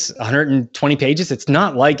 pages, 120 pages. It's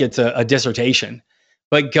not like it's a dissertation,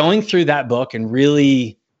 but going through that book and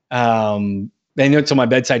really, I know it's on my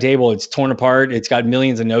bedside table. It's torn apart. It's got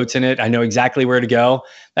millions of notes in it. I know exactly where to go.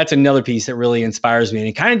 That's another piece that really inspires me. And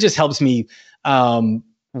it kind of just helps me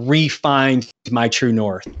refine my true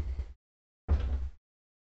north.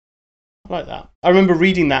 I like that. I remember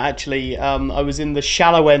reading that actually. I was in the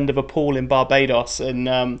shallow end of a pool in Barbados, and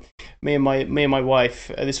me and my wife.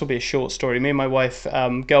 This will be a short story. Me and my wife,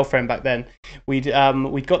 girlfriend back then, we'd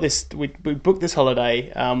got this. We booked this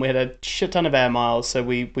holiday. We had a shit ton of air miles, so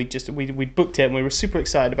we booked it, and we were super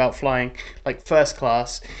excited about flying like first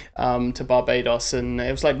class to Barbados, and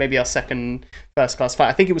it was like maybe our second first class flight.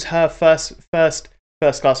 I think it was her first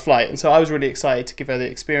class flight, and so I was really excited to give her the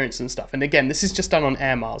experience and stuff. And again, this is just done on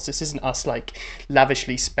air miles. This isn't us like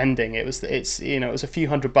lavishly spending. It was a few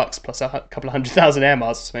 $100 plus a couple of 100,000 air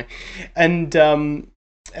miles or something. And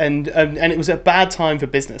it was a bad time for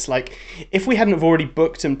business. Like, if we hadn't have already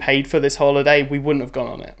booked and paid for this holiday, we wouldn't have gone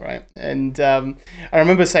on it, right? And I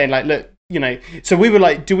remember saying, like, look, so we were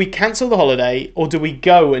like, do we cancel the holiday or do we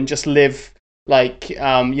go and just live like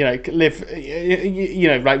live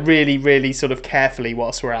like really, really sort of carefully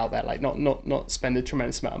whilst we're out there, like not spend a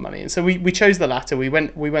tremendous amount of money? And so we chose the latter. We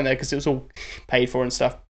went there because it was all paid for and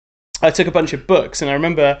stuff. I took a bunch of books, and I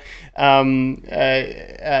remember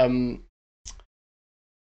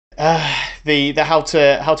the How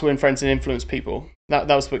to Win Friends and Influence People. That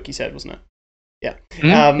was the book you said, wasn't it? Yeah.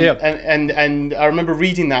 Yeah. And I remember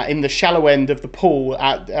reading that in the shallow end of the pool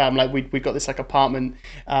at like we got this like apartment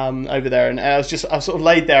over there, and I was sort of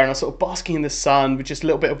laid there and I was sort of basking in the sun with just a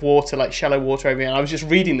little bit of water, like shallow water over me, and I was just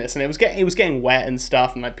reading this, and it was getting wet and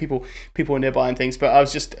stuff, and like people were nearby and things, but I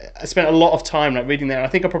spent a lot of time like reading there, and I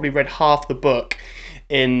think I probably read half the book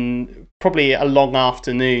in probably a long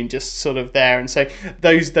afternoon, just sort of there. And so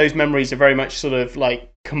those memories are very much sort of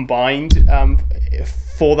like combined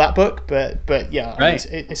for that book, but yeah, right.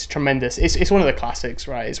 It's tremendous. It's one of the classics,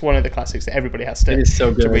 right? It's one of the classics that everybody has to, it is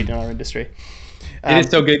so good. To read in our industry. It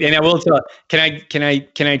is so good. And I will tell, can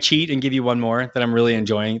I cheat and give you one more that I'm really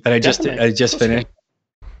enjoying that I just finished?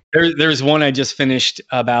 There's one I just finished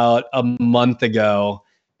about a month ago,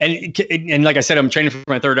 and like I said, I'm training for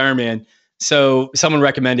my third Ironman. So someone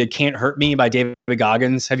recommended "Can't Hurt Me" by David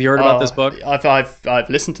Goggins. Have you heard about this book? I've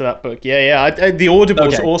listened to that book. Yeah. The Audible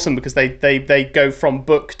is awesome because they go from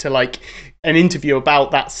book to like an interview about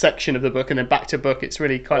that section of the book and then back to book. It's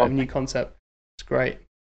really kind of a new concept. It's great.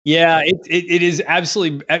 Yeah, it is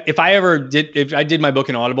absolutely. If I did my book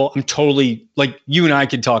in Audible, I'm totally like, you and I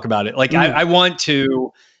could talk about it. Like I want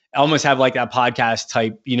to almost have like that podcast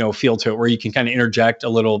type, feel to it where you can kind of interject a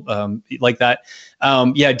little like that.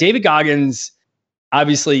 Yeah, David Goggins,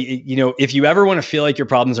 obviously, if you ever want to feel like your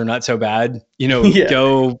problems are not so bad,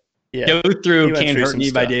 go through "Can't Hurt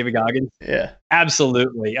Me" by David Goggins. Yeah,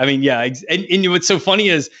 absolutely. I mean, yeah. And what's so funny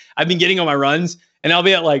is I've been getting on my runs and I'll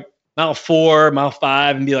be at like mile 4, mile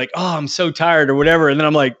 5 and be like, oh, I'm so tired or whatever. And then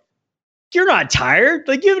I'm like, you're not tired.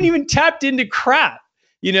 Like, you haven't even tapped into crap,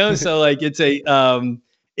 So like,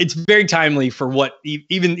 it's very timely for what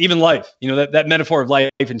even life, that metaphor of life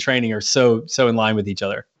and training are so in line with each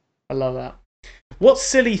other. I love that. What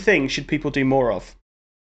silly thing should people do more of?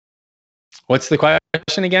 What's the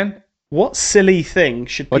question again? What silly thing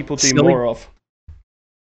should people do more of?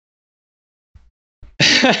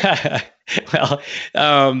 Well,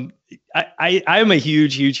 I'm a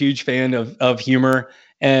huge fan of humor,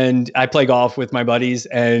 and I play golf with my buddies,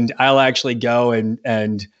 and I'll actually go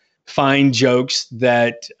and find jokes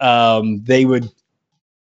that they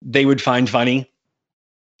would find funny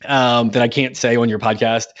that I can't say on your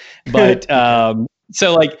podcast. But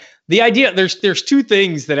so like the idea, there's two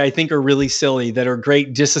things that I think are really silly that are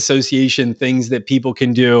great disassociation things that people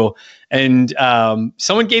can do. And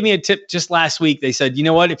someone gave me a tip just last week. They said, you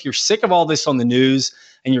know what, if you're sick of all this on the news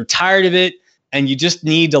and you're tired of it and you just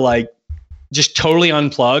need to like just totally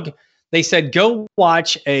unplug, they said, go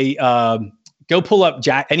watch go pull up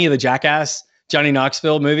any of the Jackass, Johnny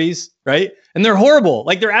Knoxville movies, right? And they're horrible.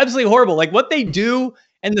 Like, they're absolutely horrible. Like, what they do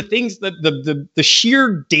and the things that the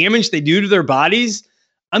sheer damage they do to their bodies,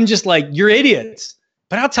 I'm just like, you're idiots.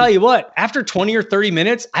 But I'll tell you what, after 20 or 30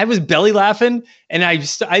 minutes, I was belly laughing, and I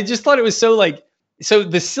just thought it was so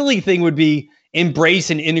the silly thing would be embrace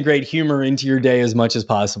and integrate humor into your day as much as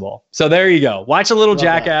possible. So there you go. Watch a little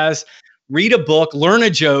Jackass, read a book, learn a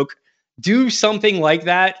joke, do something like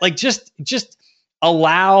that. Like, just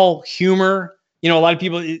allow humor. A lot of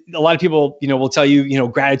people, will tell you,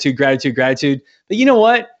 gratitude. But you know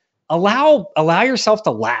what? Allow yourself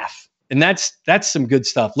to laugh. And that's some good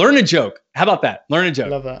stuff. Learn a joke. How about that? Learn a joke. I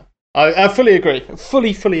love that. I fully agree.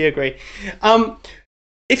 Fully agree.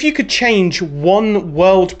 If you could change one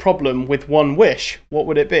world problem with one wish, what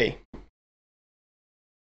would it be?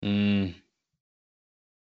 That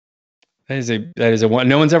is a one.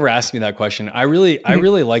 No one's ever asked me that question. I really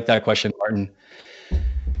like that question, Martin.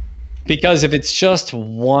 Because if it's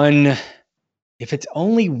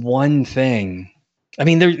only one thing, I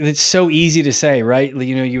mean, it's so easy to say, right?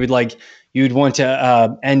 You know, you'd want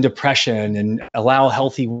to end depression and allow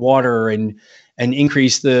healthy water and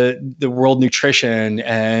increase the world nutrition,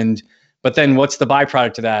 but then what's the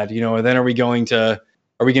byproduct of that? You know, then are we going to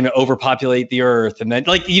overpopulate the earth? And then,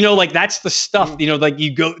 like, you know, like that's the stuff, you know, like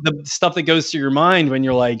the stuff that goes through your mind when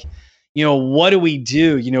you're like, you know, what do we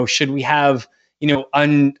do? You know, should we have, you know,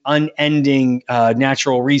 unending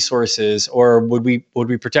natural resources, or would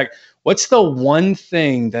we protect? What's the one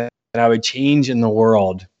thing that I would change in the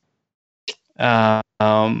world? Wow,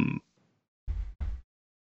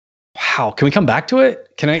 can we come back to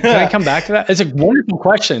it? Can I come back to that? It's a wonderful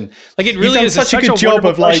question. Like, it really is such a good job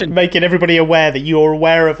of like making everybody aware that you're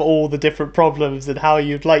aware of all the different problems and how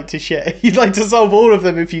you'd like to share. You'd like to solve all of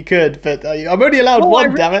them if you could, but I'm only allowed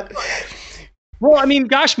one. Damn it. Well, I mean,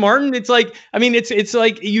 gosh, Martin, it's like, I mean, it's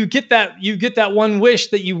like you get that one wish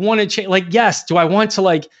that you want to change. Like, yes, do I want to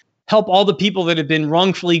like help all the people that have been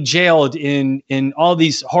wrongfully jailed in all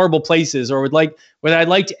these horrible places, or would I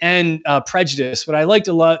like to end prejudice? Would I like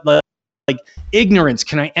to like ignorance?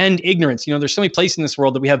 Can I end ignorance? You know, there's so many places in this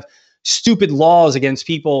world that we have stupid laws against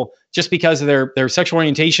people just because of their sexual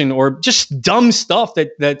orientation, or just dumb stuff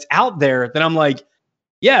that's out there that I'm like,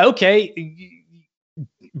 yeah, okay.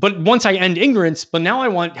 But once I end ignorance, but now I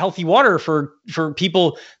want healthy water for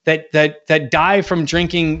people that die from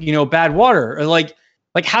drinking, you know, bad water. Or like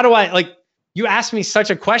how do I, like, you asked me such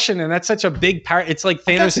a question, and that's such a big part. It's like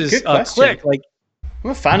Thanos's click. Like, I'm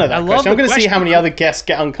a fan of that question. I'm going to see how many other guests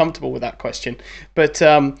get uncomfortable with that question. But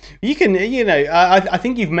you can, you know, I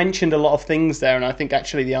think you've mentioned a lot of things there, and I think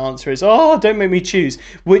actually the answer is, don't make me choose,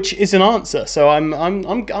 which is an answer. So I'm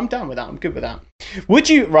down with that. I'm good with that. We're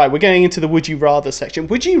going into the would you rather section.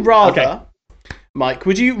 Would you rather, Mike,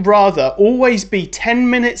 would you rather always be 10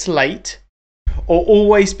 minutes late or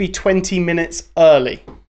always be 20 minutes early?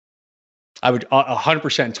 I would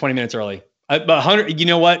 100% 20 minutes early. 100, you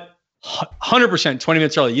know what? 100% 20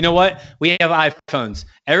 minutes early. You know what? We have iPhones.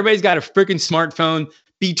 Everybody's got a freaking smartphone.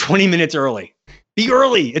 Be 20 minutes early. Be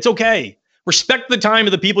early. It's okay. Respect the time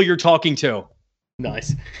of the people you're talking to.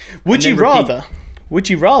 Nice. Would you rather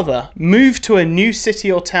move to a new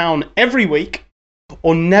city or town every week,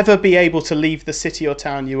 or never be able to leave the city or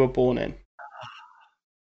town you were born in?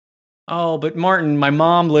 Oh, but Martin, my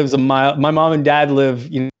mom lives a mile. My mom and dad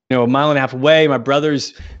live, you know, a mile and a half away. My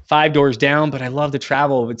brother's 5 doors down, but I love to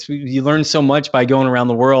travel. You learn so much by going around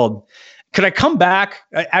the world. Could I come back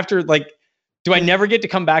after, like, do I never get to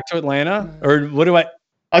come back to Atlanta, or what do I?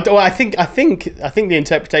 I think the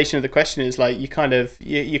interpretation of the question is like, you kind of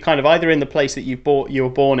either in the place that you were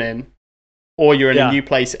born in, or you're in a new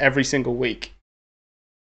place every single week.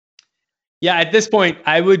 Yeah, at this point,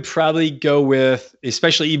 I would probably go with,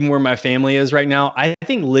 especially even where my family is right now, I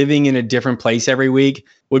think living in a different place every week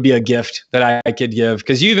would be a gift that I could give.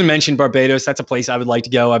 Because you even mentioned Barbados. That's a place I would like to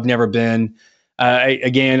go. I've never been.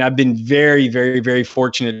 Again, I've been very, very, very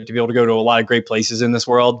fortunate to be able to go to a lot of great places in this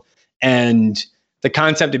world. And the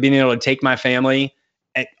concept of being able to take my family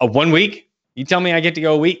a 1 week, you tell me I get to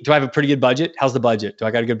go a week. Do I have a pretty good budget? How's the budget? Do I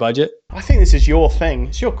got a good budget? I think this is your thing.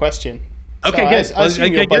 It's your question. Okay, good. I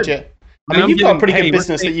assume your budget. I mean, you've got a pretty good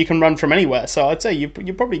business that you can run from anywhere, so I'd say you're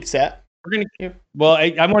probably set. Well,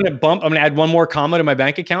 I want to bump. I'm going to add one more comma to my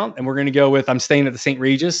bank account, and we're going to go with, I'm staying at the St.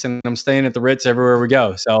 Regis and I'm staying at the Ritz everywhere we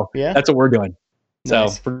go. So that's what we're doing.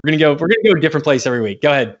 Nice. So we're going to go a different place every week.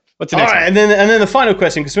 Go ahead. What's the next one? And then the final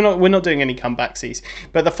question, because we're not doing any comebacksies,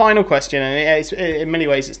 but the final question, and it's, in many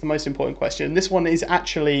ways it's the most important question. This one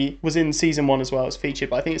was in season 1 as well as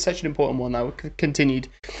featured, but I think it's such an important one that we continued.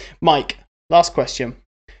 Mike, last question.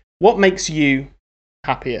 What makes you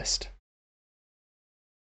happiest?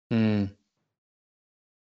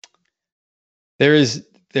 There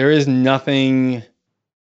is nothing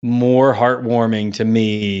more heartwarming to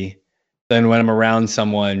me than when I'm around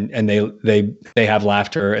someone and they have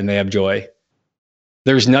laughter and they have joy.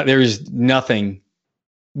 There's nothing,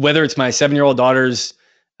 whether it's my 7-year-old daughter's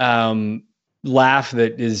laugh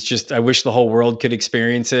that is just, I wish the whole world could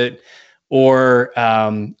experience it, or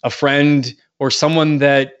a friend or someone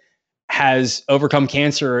that has overcome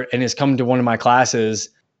cancer and has come to one of my classes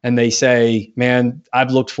and they say, man,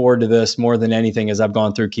 I've looked forward to this more than anything as I've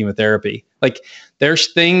gone through chemotherapy. Like,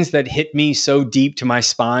 there's things that hit me so deep to my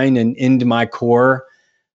spine and into my core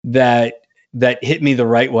that hit me the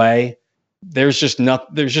right way. There's just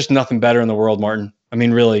nothing better in the world, Martin. I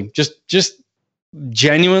mean, really, just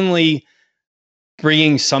genuinely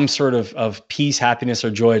bringing some sort of peace, happiness,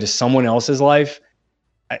 or joy to someone else's life.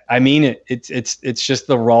 I mean it. It's just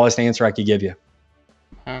the rawest answer I could give you.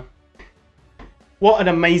 What an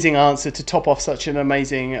amazing answer to top off such an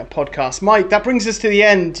amazing podcast. Mike, that brings us to the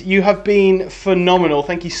end. You have been phenomenal.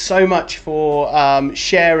 Thank you so much for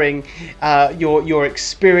sharing your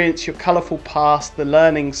experience, your colourful past, the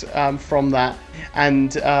learnings from that,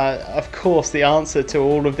 and of course the answer to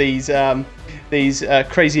all of these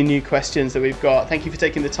crazy new questions that we've got. Thank you for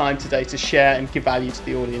taking the time today to share and give value to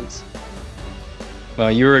the audience.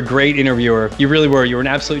 Well, you were a great interviewer. You really were. You were an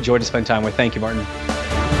absolute joy to spend time with. Thank you, Martin.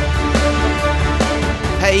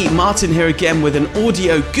 Hey, Martin here again with an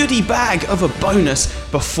audio goodie bag of a bonus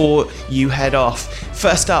before you head off.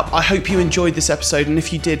 First up, I hope you enjoyed this episode, and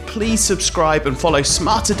if you did, please subscribe and follow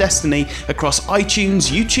Smarter Destiny across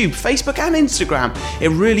iTunes, YouTube, Facebook and Instagram. It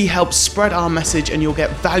really helps spread our message and you'll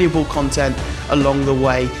get valuable content along the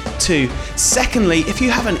way too. Secondly, if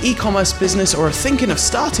you have an e-commerce business or are thinking of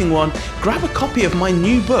starting one, grab a copy of my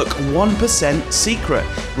new book, 1% Secret,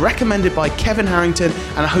 recommended by Kevin Harrington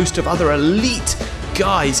and a host of other elite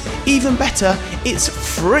guys. Even better, it's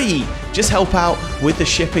free. Just help out with the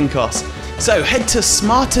shipping costs. So head to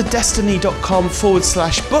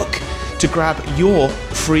smarterdestiny.com/book to grab your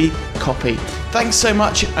free copy. Thanks so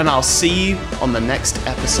much, and I'll see you on the next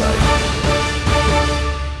episode.